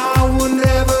 I will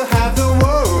never have the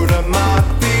world at my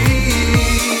feet.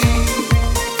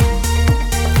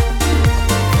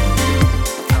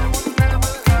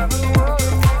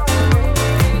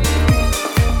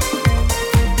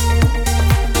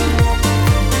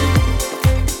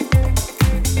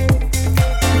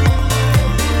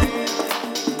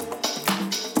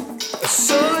 A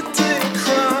sudden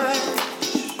crash,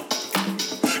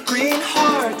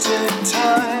 green-hearted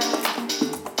time.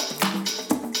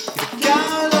 The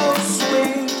gallows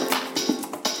swing,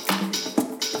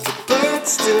 the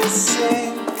birds still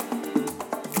sing.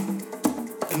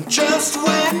 And just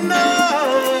when I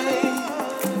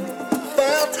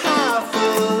felt half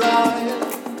alive,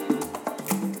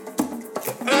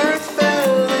 the earth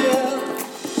fell ill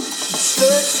and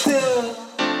stood still.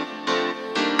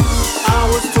 I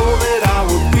was told that I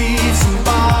would be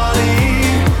somebody.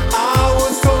 I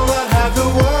was told I'd have the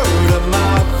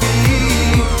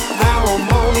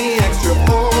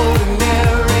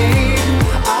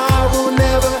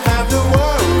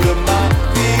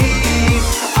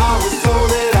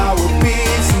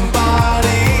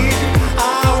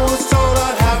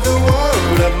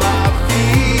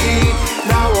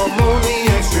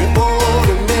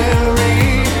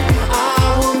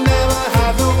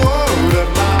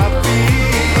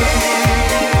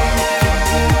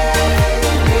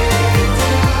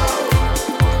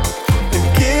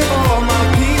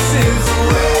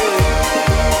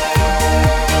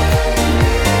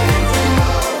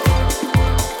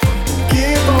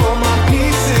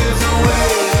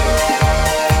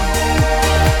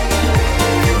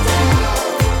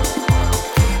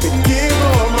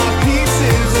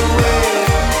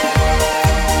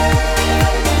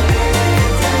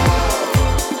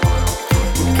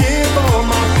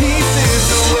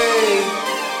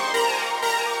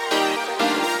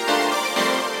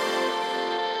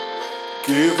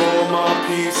give all my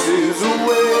pieces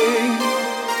away.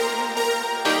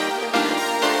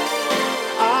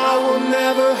 I will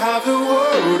never have the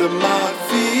world at my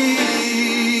feet.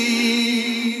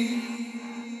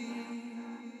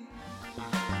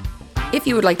 If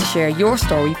you would like to share your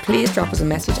story, please drop us a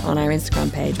message on our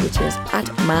Instagram page, which is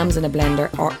 @mamsinablender,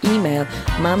 or email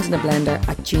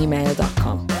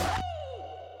mamsinablender@gmail.com.